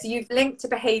in. So you've linked a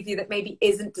behavior that maybe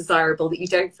isn't desirable, that you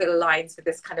don't feel aligns with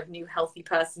this kind of new healthy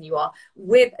person you are,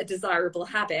 with a desirable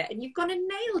habit, and you've gone and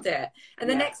nailed it. And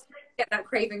the next get that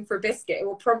craving for a biscuit, it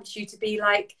will prompt you to be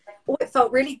like, oh, it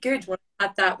felt really good when I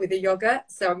had that with a yogurt,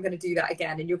 so I'm going to do that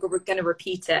again. And you're going to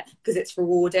repeat it because it's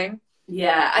rewarding.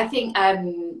 Yeah, I think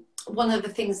one of the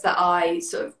things that I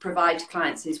sort of provide to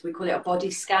clients is, we call it a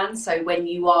body scan. So when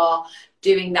you are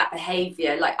doing that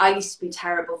behavior, like I used to be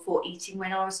terrible for eating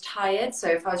when I was tired. So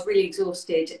if I was really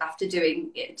exhausted after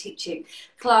doing teaching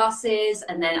classes,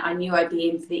 and then I knew I'd be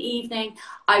in for the evening,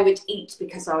 I would eat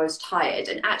because I was tired.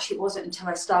 And actually it wasn't until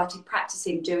I started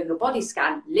practicing doing a body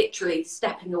scan, literally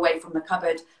stepping away from the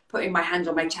cupboard, putting my hand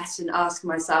on my chest and asking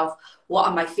myself, what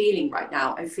am I feeling right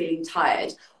now? I'm feeling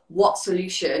tired. What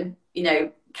solution, you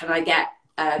know, can I get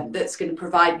that's going to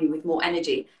provide me with more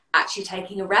energy? Actually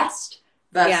taking a rest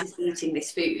versus eating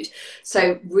this food.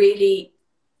 So really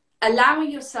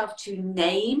allowing yourself to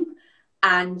name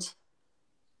and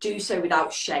do so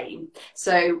without shame.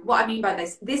 So what I mean by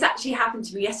this actually happened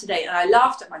to me yesterday, and I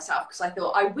laughed at myself because I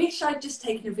thought, I wish I'd just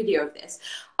taken a video of this.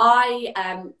 Why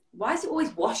is it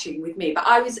always washing with me? But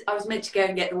I was meant to go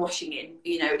and get the washing in,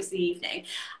 you know, it was the evening.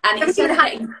 And instead of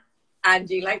getting...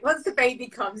 Angie, like once the baby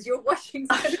comes, your washing's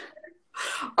gonna...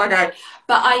 I know,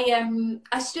 but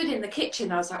I stood in the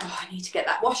kitchen. I was like, oh, I need to get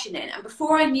that washing in. And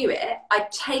before I knew it,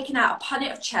 I'd taken out a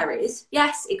punnet of cherries.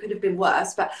 Yes, it could have been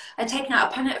worse, but I'd taken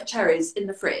out a punnet of cherries in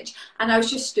the fridge, and I was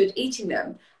just stood eating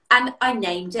them. And I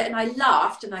named it, and I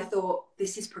laughed, and I thought,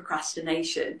 this is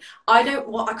procrastination. I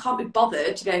can't be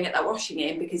bothered to go and get that washing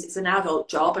in because it's an adult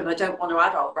job and I don't want to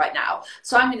adult right now.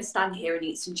 So I'm going to stand here and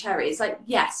eat some cherries. Like,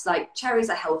 yes, like cherries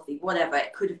are healthy, whatever.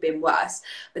 It could have been worse.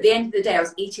 But at the end of the day, I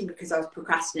was eating because I was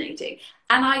procrastinating.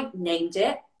 And I named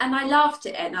it, and I laughed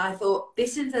at it, and I thought,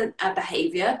 this is a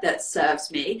behaviour that serves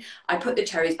me. I put the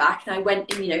cherries back, and I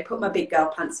went and, you know, put my big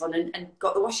girl pants on and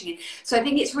got the washing in. So I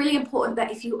think it's really important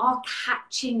that if you are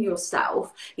catching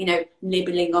yourself, you know,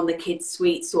 nibbling on the kids'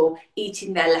 sweets or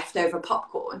eating their leftover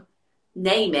popcorn,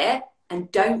 name it and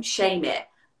don't shame it.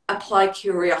 Apply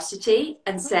curiosity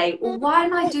and say, well, why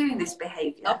am I doing this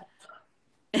behaviour?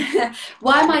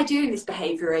 Why am I doing this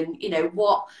behaviour? And, you know,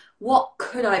 what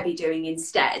could I be doing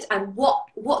instead? And what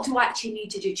do I actually need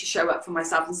to do to show up for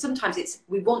myself? And sometimes it's,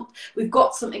 we've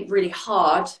got something really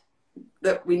hard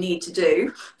that we need to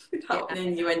do, without an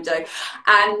innuendo,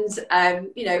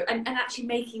 and you know, and actually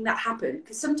making that happen,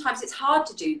 because sometimes it's hard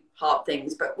to do hard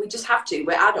things, but we just have to.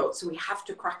 We're adults, so we have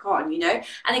to crack on, you know.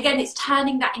 And again, it's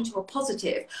turning that into a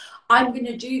positive. I'm going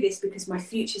to do this because my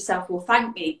future self will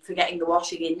thank me for getting the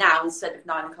washing in now instead of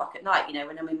 9 o'clock at night, you know,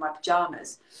 when I'm in my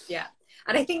pajamas. Yeah.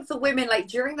 And I think for women, like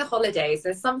during the holidays,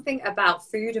 there's something about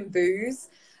food and booze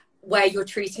where you're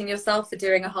treating yourself for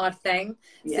doing a hard thing.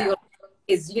 Yeah. So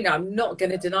you know, I'm not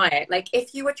going to deny it. Like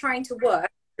if you were trying to work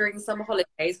during the summer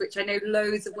holidays, which I know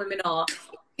loads of women are,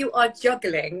 you are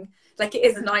juggling, like it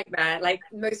is a nightmare. Like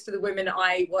most of the women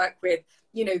I work with,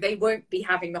 you know, they won't be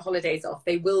having the holidays off.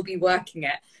 They will be working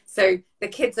it. So the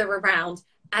kids are around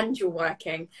and you're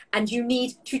working and you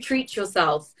need to treat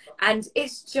yourself. And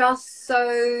it's just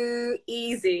so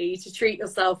easy to treat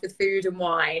yourself with food and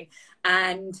wine.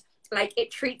 And like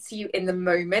it treats you in the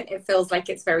moment. It feels like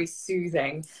it's very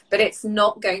soothing, but it's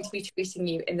not going to be treating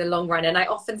you in the long run. And I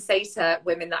often say to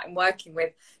women that I'm working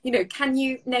with, you know, can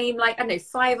you name like, I don't know,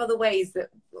 5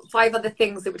 other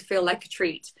things that would feel like a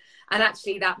treat? And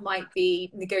actually that might be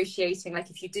negotiating, like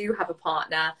if you do have a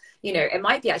partner, you know, it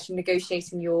might be actually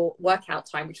negotiating your workout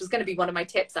time, which was going to be one of my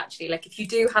tips actually. Like if you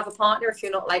do have a partner, if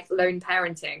you're not like lone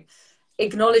parenting,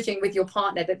 acknowledging with your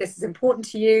partner that this is important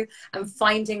to you and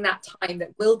finding that time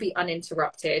that will be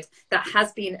uninterrupted, that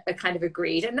has been a kind of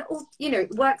agreed. And, you know,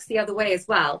 it works the other way as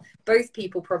well. Both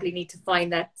people probably need to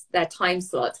find their time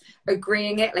slot,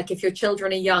 agreeing it. Like if your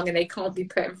children are young and they can't be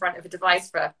put in front of a device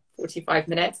for 45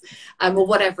 minutes or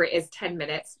whatever it is, 10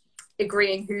 minutes,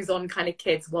 agreeing who's on kind of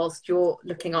kids whilst you're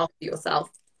looking after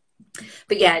yourself.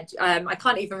 But yeah, I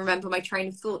can't even remember my train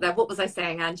of thought there. What was I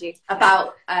saying, Angie?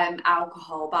 About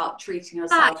alcohol, about treating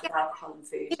yourself with alcohol and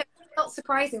food. You know, it's not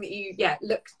surprising that you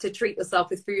look to treat yourself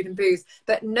with food and booze,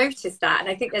 but notice that. And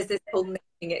I think there's this whole thing,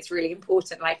 it's really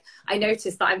important. Like I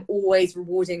notice that I'm always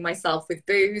rewarding myself with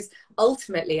booze.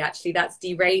 Ultimately, actually, that's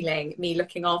derailing me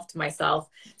looking after myself.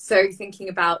 So thinking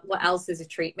about what else is a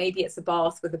treat. Maybe it's a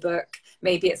bath with a book.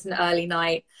 Maybe it's an early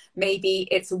night. Maybe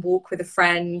it's a walk with a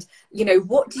friend. You know,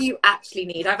 what do you actually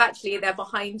need? They're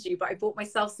behind you, but I bought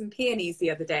myself some peonies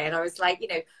the other day and I was like, you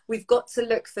know, we've got to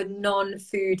look for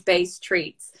non-food based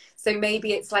treats. So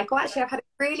maybe it's like, oh, actually, I've had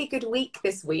a really good week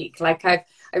this week. Like I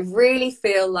really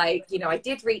feel like, you know, I did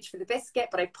did reach for the biscuit,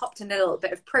 but I popped in a little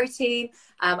bit of protein.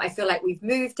 I feel like we've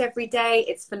moved every day.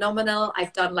 It's phenomenal.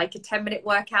 I've done like a 10-minute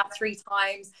workout 3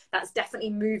 times. That's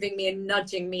definitely moving me and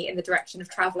nudging me in the direction of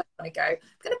travel I want to go. I'm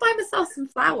going to buy myself some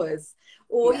flowers,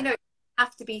 or, you know,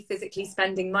 have to be physically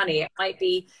spending money. It might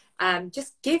be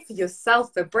just give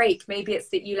yourself a break. Maybe it's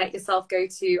that you let yourself go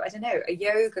to, I don't know, a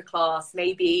yoga class.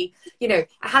 Maybe, you know, it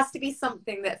has to be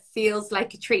something that feels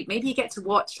like a treat. Maybe you get to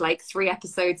watch like 3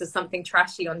 episodes of something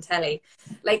trashy on telly,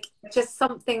 like just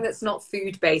something that's not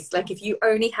food based. Like if you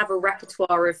only have a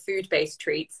repertoire of food based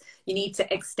treats, you need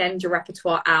to extend your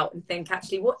repertoire out and think,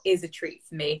 actually, what is a treat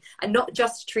for me? And not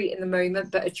just a treat in the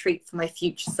moment, but a treat for my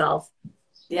future self.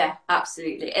 Yeah,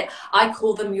 absolutely. I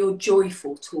call them your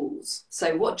joyful tools.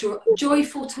 So what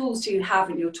joyful tools do you have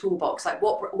in your toolbox? Like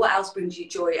what else brings you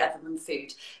joy other than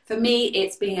food? For me,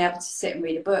 it's being able to sit and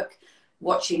read a book,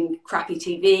 watching crappy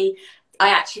TV. I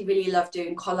actually really love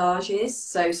doing collages.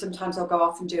 So sometimes I'll go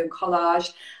off and do a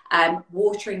collage,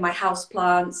 watering my house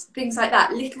plants, things like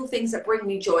that, little things that bring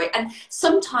me joy. And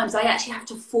sometimes I actually have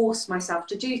to force myself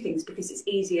to do things because it's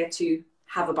easier to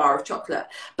have a bar of chocolate.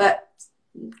 But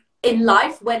in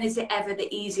life, when is it ever the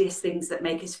easiest things that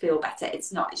make us feel better?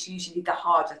 It's not. It's usually the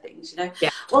harder things, you know.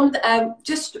 Yeah.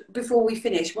 Just before we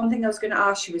finish, one thing I was going to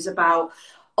ask you is about,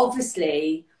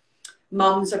 obviously,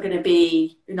 mums are going to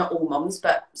be, not all mums,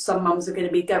 but some mums are going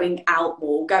to be going out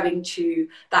more, going to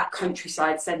that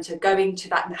countryside centre, going to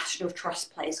that National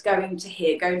Trust place, going to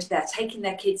here, going to there, taking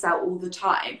their kids out all the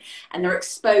time, and they're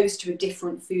exposed to a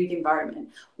different food environment.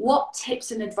 What tips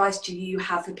and advice do you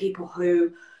have for people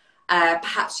who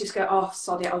perhaps just go, oh,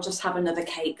 sorry, I'll just have another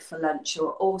cake for lunch,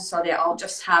 or oh, sorry, I'll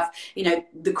just have, you know,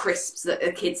 the crisps that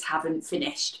the kids haven't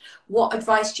finished? What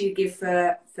advice do you give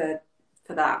for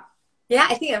that? Yeah,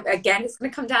 I think, again, it's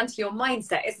going to come down to your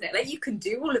mindset, isn't it? Like, you can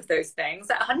do all of those things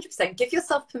at 100%. Give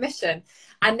yourself permission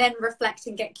and then reflect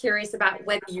and get curious about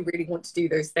whether you really want to do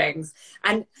those things.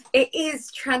 And it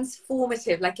is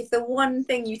transformative. Like, if the one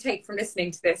thing you take from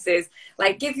listening to this is,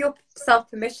 like, give yourself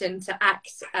permission to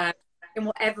act in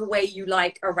whatever way you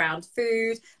like around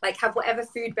food, like have whatever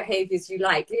food behaviors you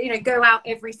like, you know, go out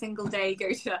every single day,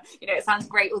 go to, you know, it sounds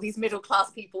great, all these middle class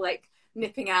people like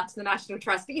nipping out to the National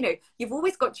Trust, but you know, you've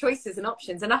always got choices and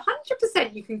options, and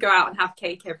 100% you can go out and have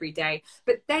cake every day,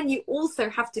 but then you also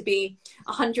have to be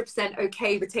 100%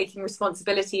 okay with taking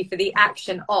responsibility for the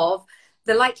action of,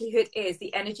 the likelihood is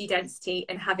the energy density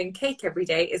in having cake every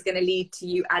day is going to lead to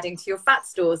you adding to your fat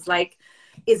stores. Like,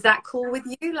 is that cool with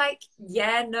you? Like,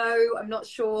 yeah, no, I'm not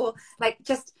sure. Like,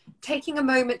 just taking a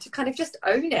moment to kind of just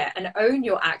own it and own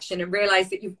your action and realize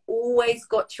that you've always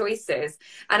got choices.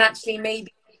 And actually,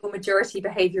 maybe your majority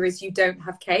behavior is you don't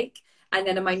have cake. And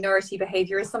then a minority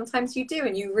behavior is sometimes you do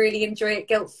and you really enjoy it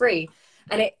guilt-free.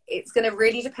 And it's going to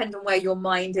really depend on where your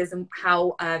mind is and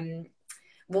how,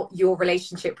 what your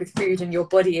relationship with food and your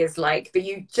body is like. But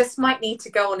you just might need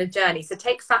to go on a journey. So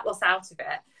take fat loss out of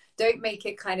it. Don't make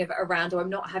it kind of around, oh, I'm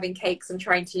not having cakes, I'm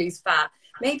trying to lose fat.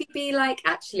 Maybe be like,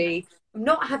 actually, I'm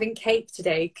not having cake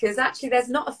today because actually there's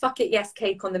not a fuck it yes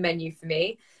cake on the menu for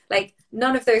me. Like,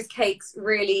 none of those cakes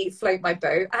really float my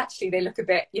boat. Actually, they look a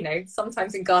bit, you know,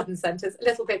 sometimes in garden centres, a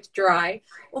little bit dry.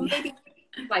 Or maybe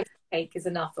a slice of cake is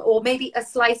enough. Or maybe a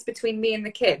slice between me and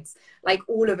the kids. Like,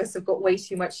 all of us have got way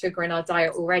too much sugar in our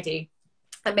diet already.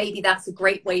 And maybe that's a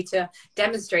great way to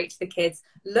demonstrate to the kids,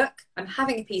 look, I'm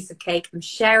having a piece of cake, I'm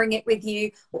sharing it with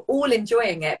you, we're all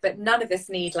enjoying it, but none of us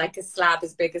need like a slab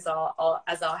as big as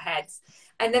our heads.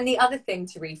 And then the other thing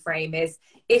to reframe is,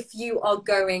 if you are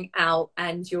going out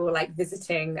and you're like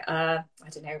visiting, I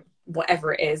don't know,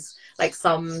 whatever it is, like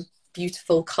some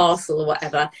beautiful castle or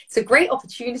whatever, it's a great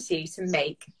opportunity to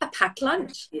make a packed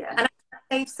lunch. Yeah. And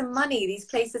save some money. These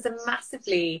places are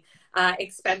massively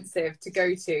expensive to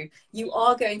go to. You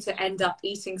are going to end up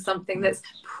eating something that's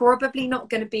probably not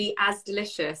going to be as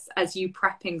delicious as you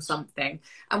prepping something.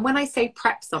 And when I say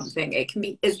prep something, it can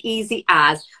be as easy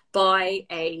as buy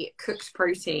a cooked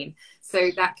protein. So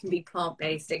that can be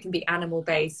plant-based, it can be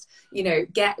animal-based, you know,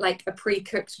 get like a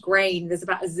pre-cooked grain. There's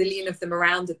about a zillion of them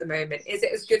around at the moment. Is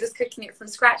it as good as cooking it from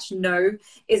scratch? No.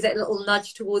 Is it a little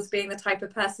nudge towards being the type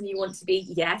of person you want to be?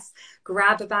 Yes.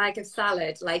 Grab a bag of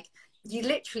salad. Like, you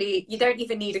don't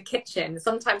even need a kitchen.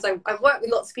 Sometimes I've worked with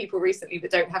lots of people recently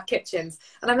that don't have kitchens,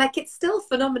 and I'm like, it's still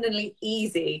phenomenally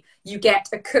easy. You get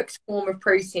a cooked form of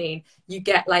protein, you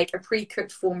get like a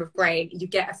pre-cooked form of grain, you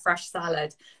get a fresh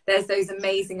salad. There's those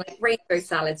amazing like rainbow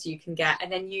salads you can get,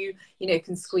 and then you know,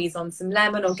 can squeeze on some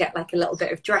lemon or get like a little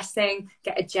bit of dressing,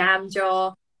 get a jam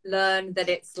jar. Learn that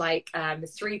it's like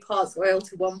 3 parts oil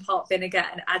to 1 part vinegar,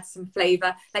 and add some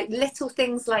flavor. Like little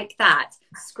things like that.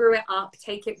 Screw it up,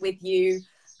 take it with you.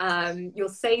 You'll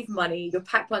save money. Your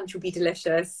packed lunch will be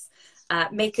delicious.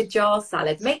 Make a jar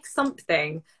salad. Make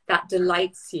something that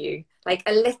delights you, like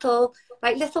little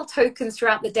tokens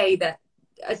throughout the day that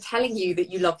are telling you that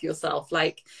you love yourself.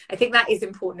 Like, I think that is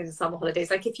important in the summer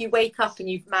holidays. Like, if you wake up and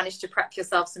you've managed to prep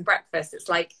yourself some breakfast, it's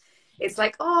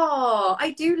like, oh,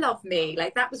 I do love me.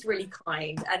 Like, that was really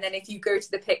kind. And then if you go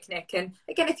to the picnic, and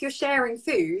again, if you're sharing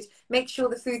food, make sure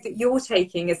the food that you're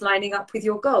taking is lining up with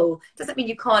your goal. Doesn't mean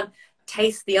you can't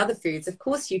taste the other foods. Of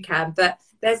course you can, but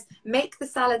make the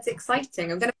salads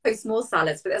exciting. I'm going to post more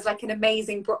salads, but there's like an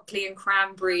amazing broccoli and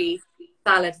cranberry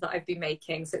salad that I've been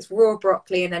making. So it's raw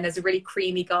broccoli, and then there's a really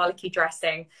creamy garlicky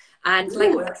dressing. And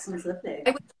ooh, that sounds lovely.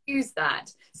 I would use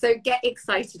that. So get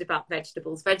excited about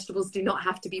vegetables. Vegetables do not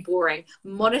have to be boring.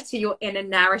 Monitor your inner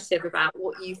narrative about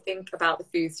what you think about the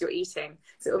foods you're eating.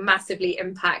 So it will massively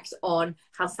impact on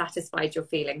how satisfied you're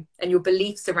feeling and your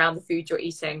beliefs around the food you're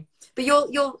eating. But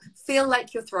you'll feel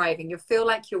like you're thriving. You'll feel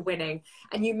like you're winning.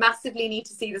 And you massively need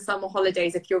to see the summer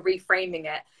holidays, if you're reframing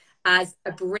it, as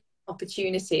a brilliant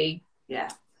opportunity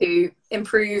to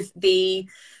improve the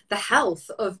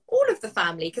health of all of the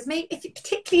family, because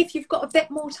particularly if you've got a bit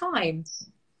more time.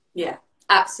 Yeah,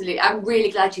 absolutely. I'm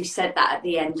really glad you said that at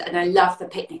the end, and I love the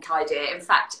picnic idea. In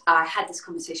fact, I had this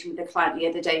conversation with a client the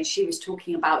other day, and she was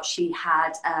talking about, she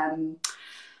had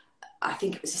I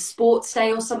think it was a sports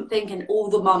day or something, and all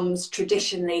the mums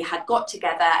traditionally had got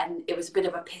together, and it was a bit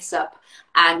of a piss up,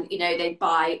 and they'd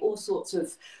buy all sorts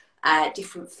of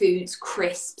different foods,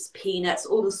 crisps, peanuts,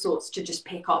 all the sorts to just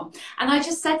pick on. And I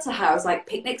just said to her, I was like,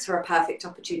 picnics are a perfect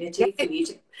opportunity for you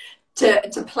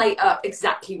to plate up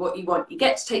exactly what you want. You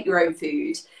get to take your own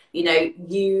food.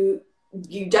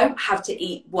 You don't have to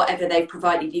eat whatever they've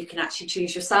provided. You can actually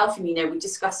choose yourself. And we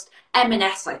discussed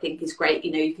M&S, I think, is great.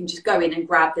 You can just go in and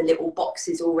grab the little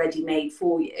boxes already made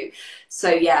for you.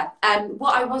 So yeah.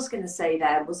 What I was going to say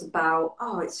there was about,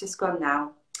 it's just gone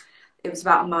now. It was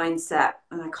about mindset,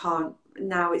 and I can't,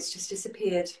 now it's just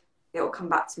disappeared. It'll come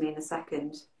back to me in a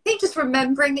second. I think just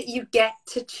remembering that you get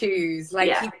to choose,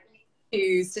 you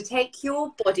choose to take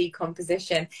your body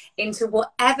composition into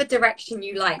whatever direction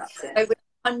you like. I would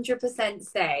 100%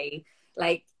 say,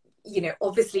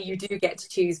 obviously you do get to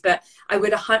choose, but I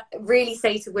would really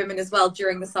say to women as well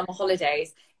during the summer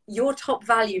holidays, your top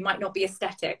value might not be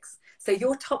aesthetics. So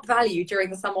your top value during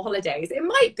the summer holidays, it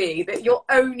might be that your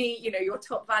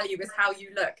top value is how you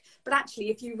look. But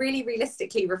actually, if you really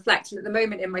realistically reflect, and at the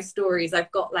moment in my stories,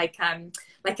 I've got like a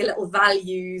little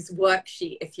values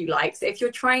worksheet, if you like. So if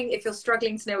you're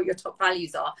struggling to know what your top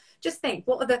values are, just think,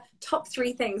 what are the top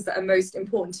 3 things that are most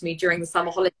important to me during the summer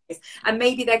holidays? And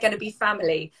maybe they're going to be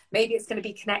family. Maybe it's going to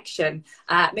be connection.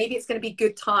 Maybe it's going to be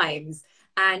good times.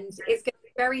 And it's going to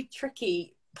be very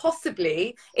tricky,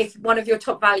 possibly, if one of your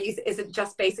top values isn't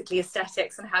just basically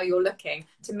aesthetics and how you're looking,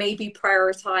 to maybe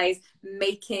prioritize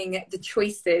making the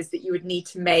choices that you would need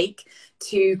to make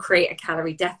to create a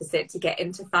calorie deficit to get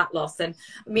into fat loss. And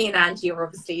me and Angie are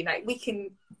obviously,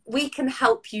 we can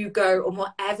help you go on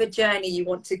whatever journey you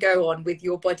want to go on with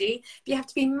your body. But you have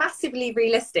to be massively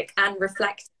realistic and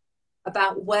reflect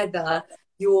about whether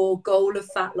your goal of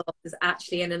fat loss is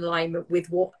actually in alignment with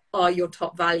what are your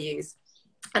top values.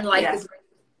 And life is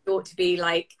thought to be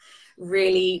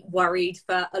really worried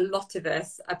for a lot of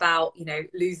us about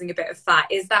losing a bit of fat.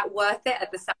 Is that worth it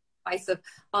at the sacrifice of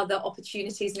other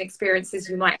opportunities and experiences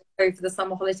you might go for the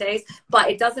summer holidays? But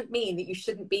it doesn't mean that you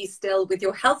shouldn't be still with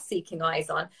your health seeking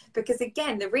eyes on, because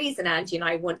again, the reason Angie and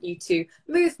I want you to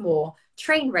move more,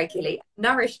 train regularly,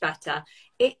 nourish better,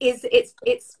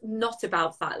 it's not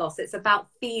about fat loss. It's about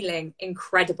feeling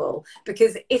incredible.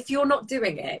 Because if you're not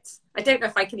doing it, I don't know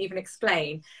if I can even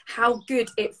explain how good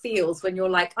it feels when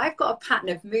you're like, I've got a pattern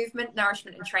of movement,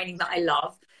 nourishment and training that I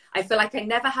love. I feel like I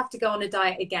never have to go on a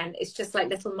diet again. It's just like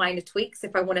little minor tweaks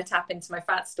if I want to tap into my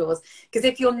fat stores. Because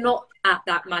if you're not at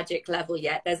that magic level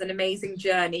yet, there's an amazing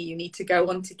journey you need to go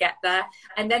on to get there.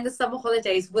 And then the summer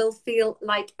holidays will feel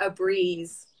like a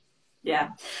breeze.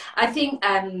 Yeah, I think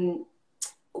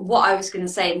what I was going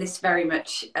to say, and this very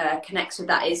much connects with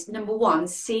that, is number one,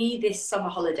 see this summer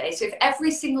holiday. So if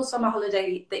every single summer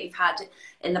holiday that you've had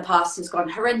in the past has gone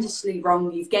horrendously wrong,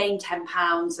 you've gained 10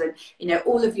 pounds and,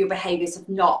 all of your behaviours have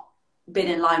not been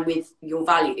in line with your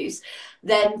values,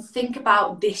 then think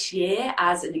about this year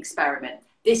as an experiment.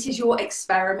 This is your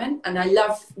experiment. And I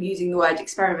love using the word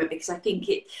experiment because I think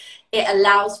it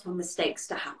allows for mistakes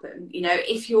to happen.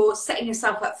 If you're setting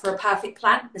yourself up for a perfect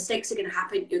plan, mistakes are going to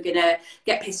happen. You're going to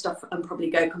get pissed off and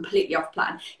probably go completely off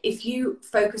plan. If you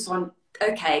focus on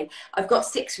okay, I've got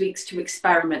 6 weeks to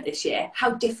experiment this year.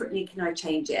 How differently can I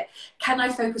change it? Can I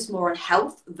focus more on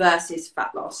health versus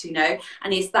fat loss, you know?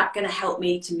 And is that going to help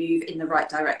me to move in the right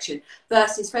direction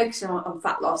versus focusing on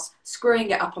fat loss,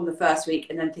 screwing it up on the first week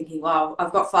and then thinking, well,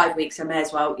 I've got 5 weeks, I may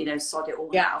as well, you know, sod it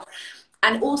all out.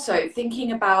 And also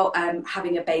thinking about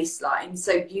having a baseline.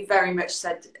 So you very much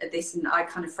said this, and I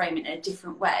kind of frame it in a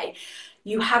different way.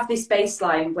 You have this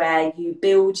baseline where you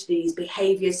build these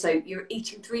behaviors. So you're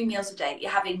eating 3 meals a day. You're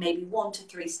having maybe 1 to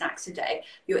 3 snacks a day.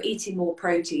 You're eating more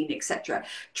protein, etc.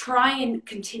 Try and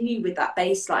continue with that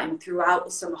baseline throughout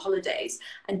the summer holidays.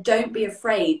 And don't be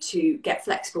afraid to get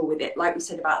flexible with it. Like we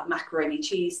said about the macaroni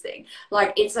cheese thing.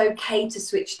 Like, it's okay to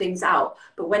switch things out.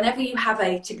 But whenever you have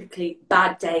a typically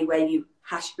bad day where you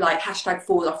hashtag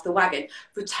fall off the wagon,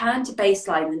 return to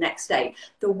baseline the next day.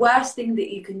 The worst thing that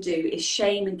you can do is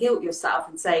shame and guilt yourself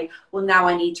and say, well, now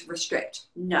I need to restrict.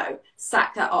 No,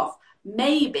 sack that off.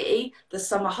 Maybe the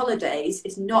summer holidays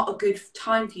is not a good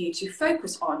time for you to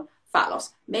focus on fat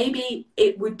loss. Maybe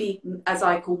it would be, as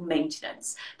I call,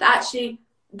 maintenance. That actually,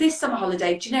 this summer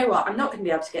holiday, do you know what? I'm not going to be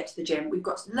able to get to the gym. We've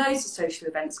got loads of social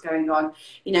events going on.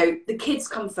 You know, the kids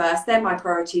come first. They're my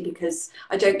priority because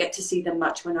I don't get to see them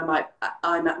much when I'm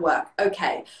at work.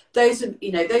 Okay, those are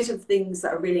things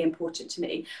that are really important to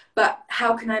me. But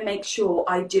how can I make sure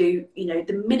I do, you know,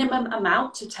 the minimum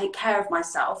amount to take care of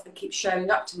myself and keep showing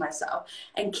up to myself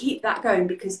and keep that going,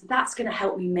 because that's going to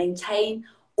help me maintain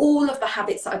all of the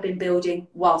habits that I've been building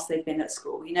whilst they've been at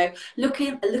school. You know,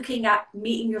 looking at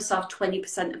meeting yourself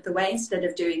 20% of the way instead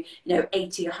of doing, you know,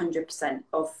 80, 100%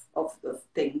 of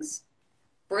things.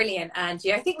 Brilliant,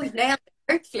 Angie. I think we've nailed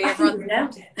it. Hopefully everyone's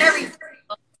nailed it. Very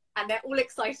and they're all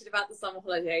excited about the summer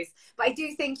holidays. But I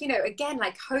do think, you know, again,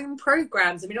 like home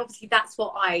programs, I mean, obviously that's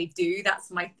what I do. That's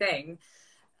my thing.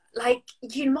 Like,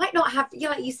 you might not have, yeah,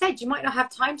 like you said, you might not have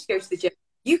time to go to the gym.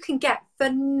 You can get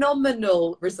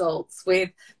phenomenal results with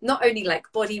not only like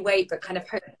body weight, but kind of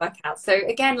home workouts. So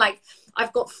again, like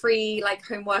I've got free like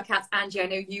home workouts, Angie, I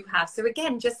know you have. So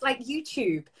again, just like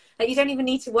YouTube, like you don't even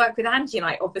need to work with Angie, and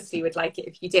I obviously would like it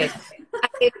if you did. And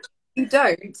if you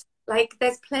don't, like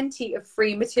there's plenty of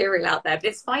free material out there, but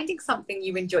it's finding something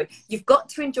you enjoy. You've got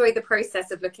to enjoy the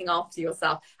process of looking after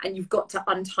yourself, and you've got to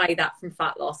untie that from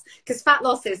fat loss, because fat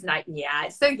loss is like, yeah,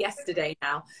 it's so yesterday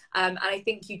now. And I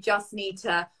think you just need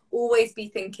to always be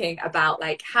thinking about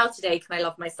like, how today can I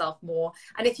love myself more?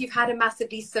 And if you've had a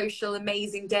massively social,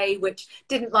 amazing day, which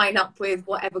didn't line up with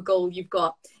whatever goal you've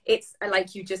got, it's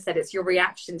like you just said, it's your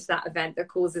reaction to that event that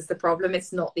causes the problem.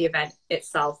 It's not the event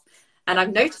itself. And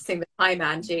I'm noticing the time,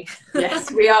 Angie.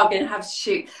 Yes, we are going to have to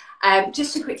shoot.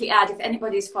 Just to quickly add, if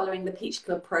anybody's following the Peach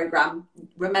Club program,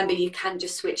 remember you can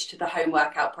just switch to the home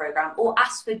workout program or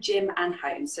ask for gym and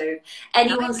home. So if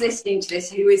anyone's listening to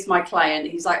this who is my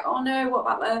client who's like, oh no, what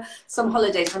about some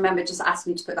holidays? Remember, just ask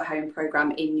me to put the home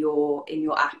program in your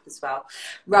app as well.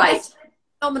 Right.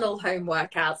 Phenomenal home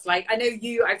workouts. Like I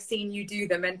know I've seen you do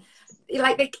them, and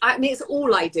like I mean, it's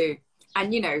all I do.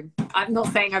 And, you know, I'm not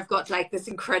saying I've got like this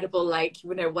incredible, like,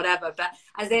 you know, whatever, but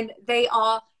as in they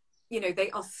are, you know, they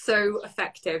are so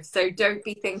effective. So don't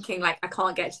be thinking like, I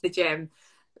can't get to the gym.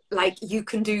 Like you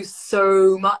can do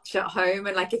so much at home.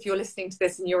 And like, if you're listening to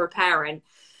this and you're a parent,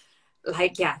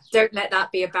 like, yeah, don't let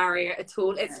that be a barrier at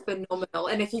all. It's phenomenal.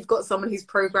 And if you've got someone who's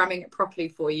programming it properly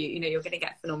for you, you know, you're going to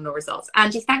get phenomenal results.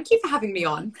 Angie, thank you for having me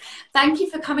on. Thank you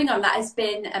for coming on. That has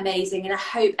been amazing. And I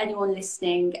hope anyone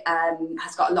listening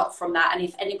has got a lot from that. And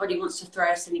if anybody wants to throw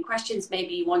us any questions,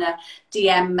 maybe you want to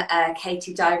DM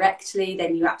Katie directly,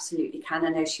 then you absolutely can. I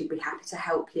know she'll be happy to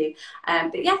help you.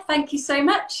 But yeah, thank you so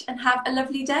much and have a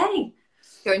lovely day.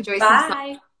 Go enjoy Bye. some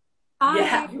sun. Bye.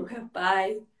 Yeah,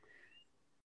 bye.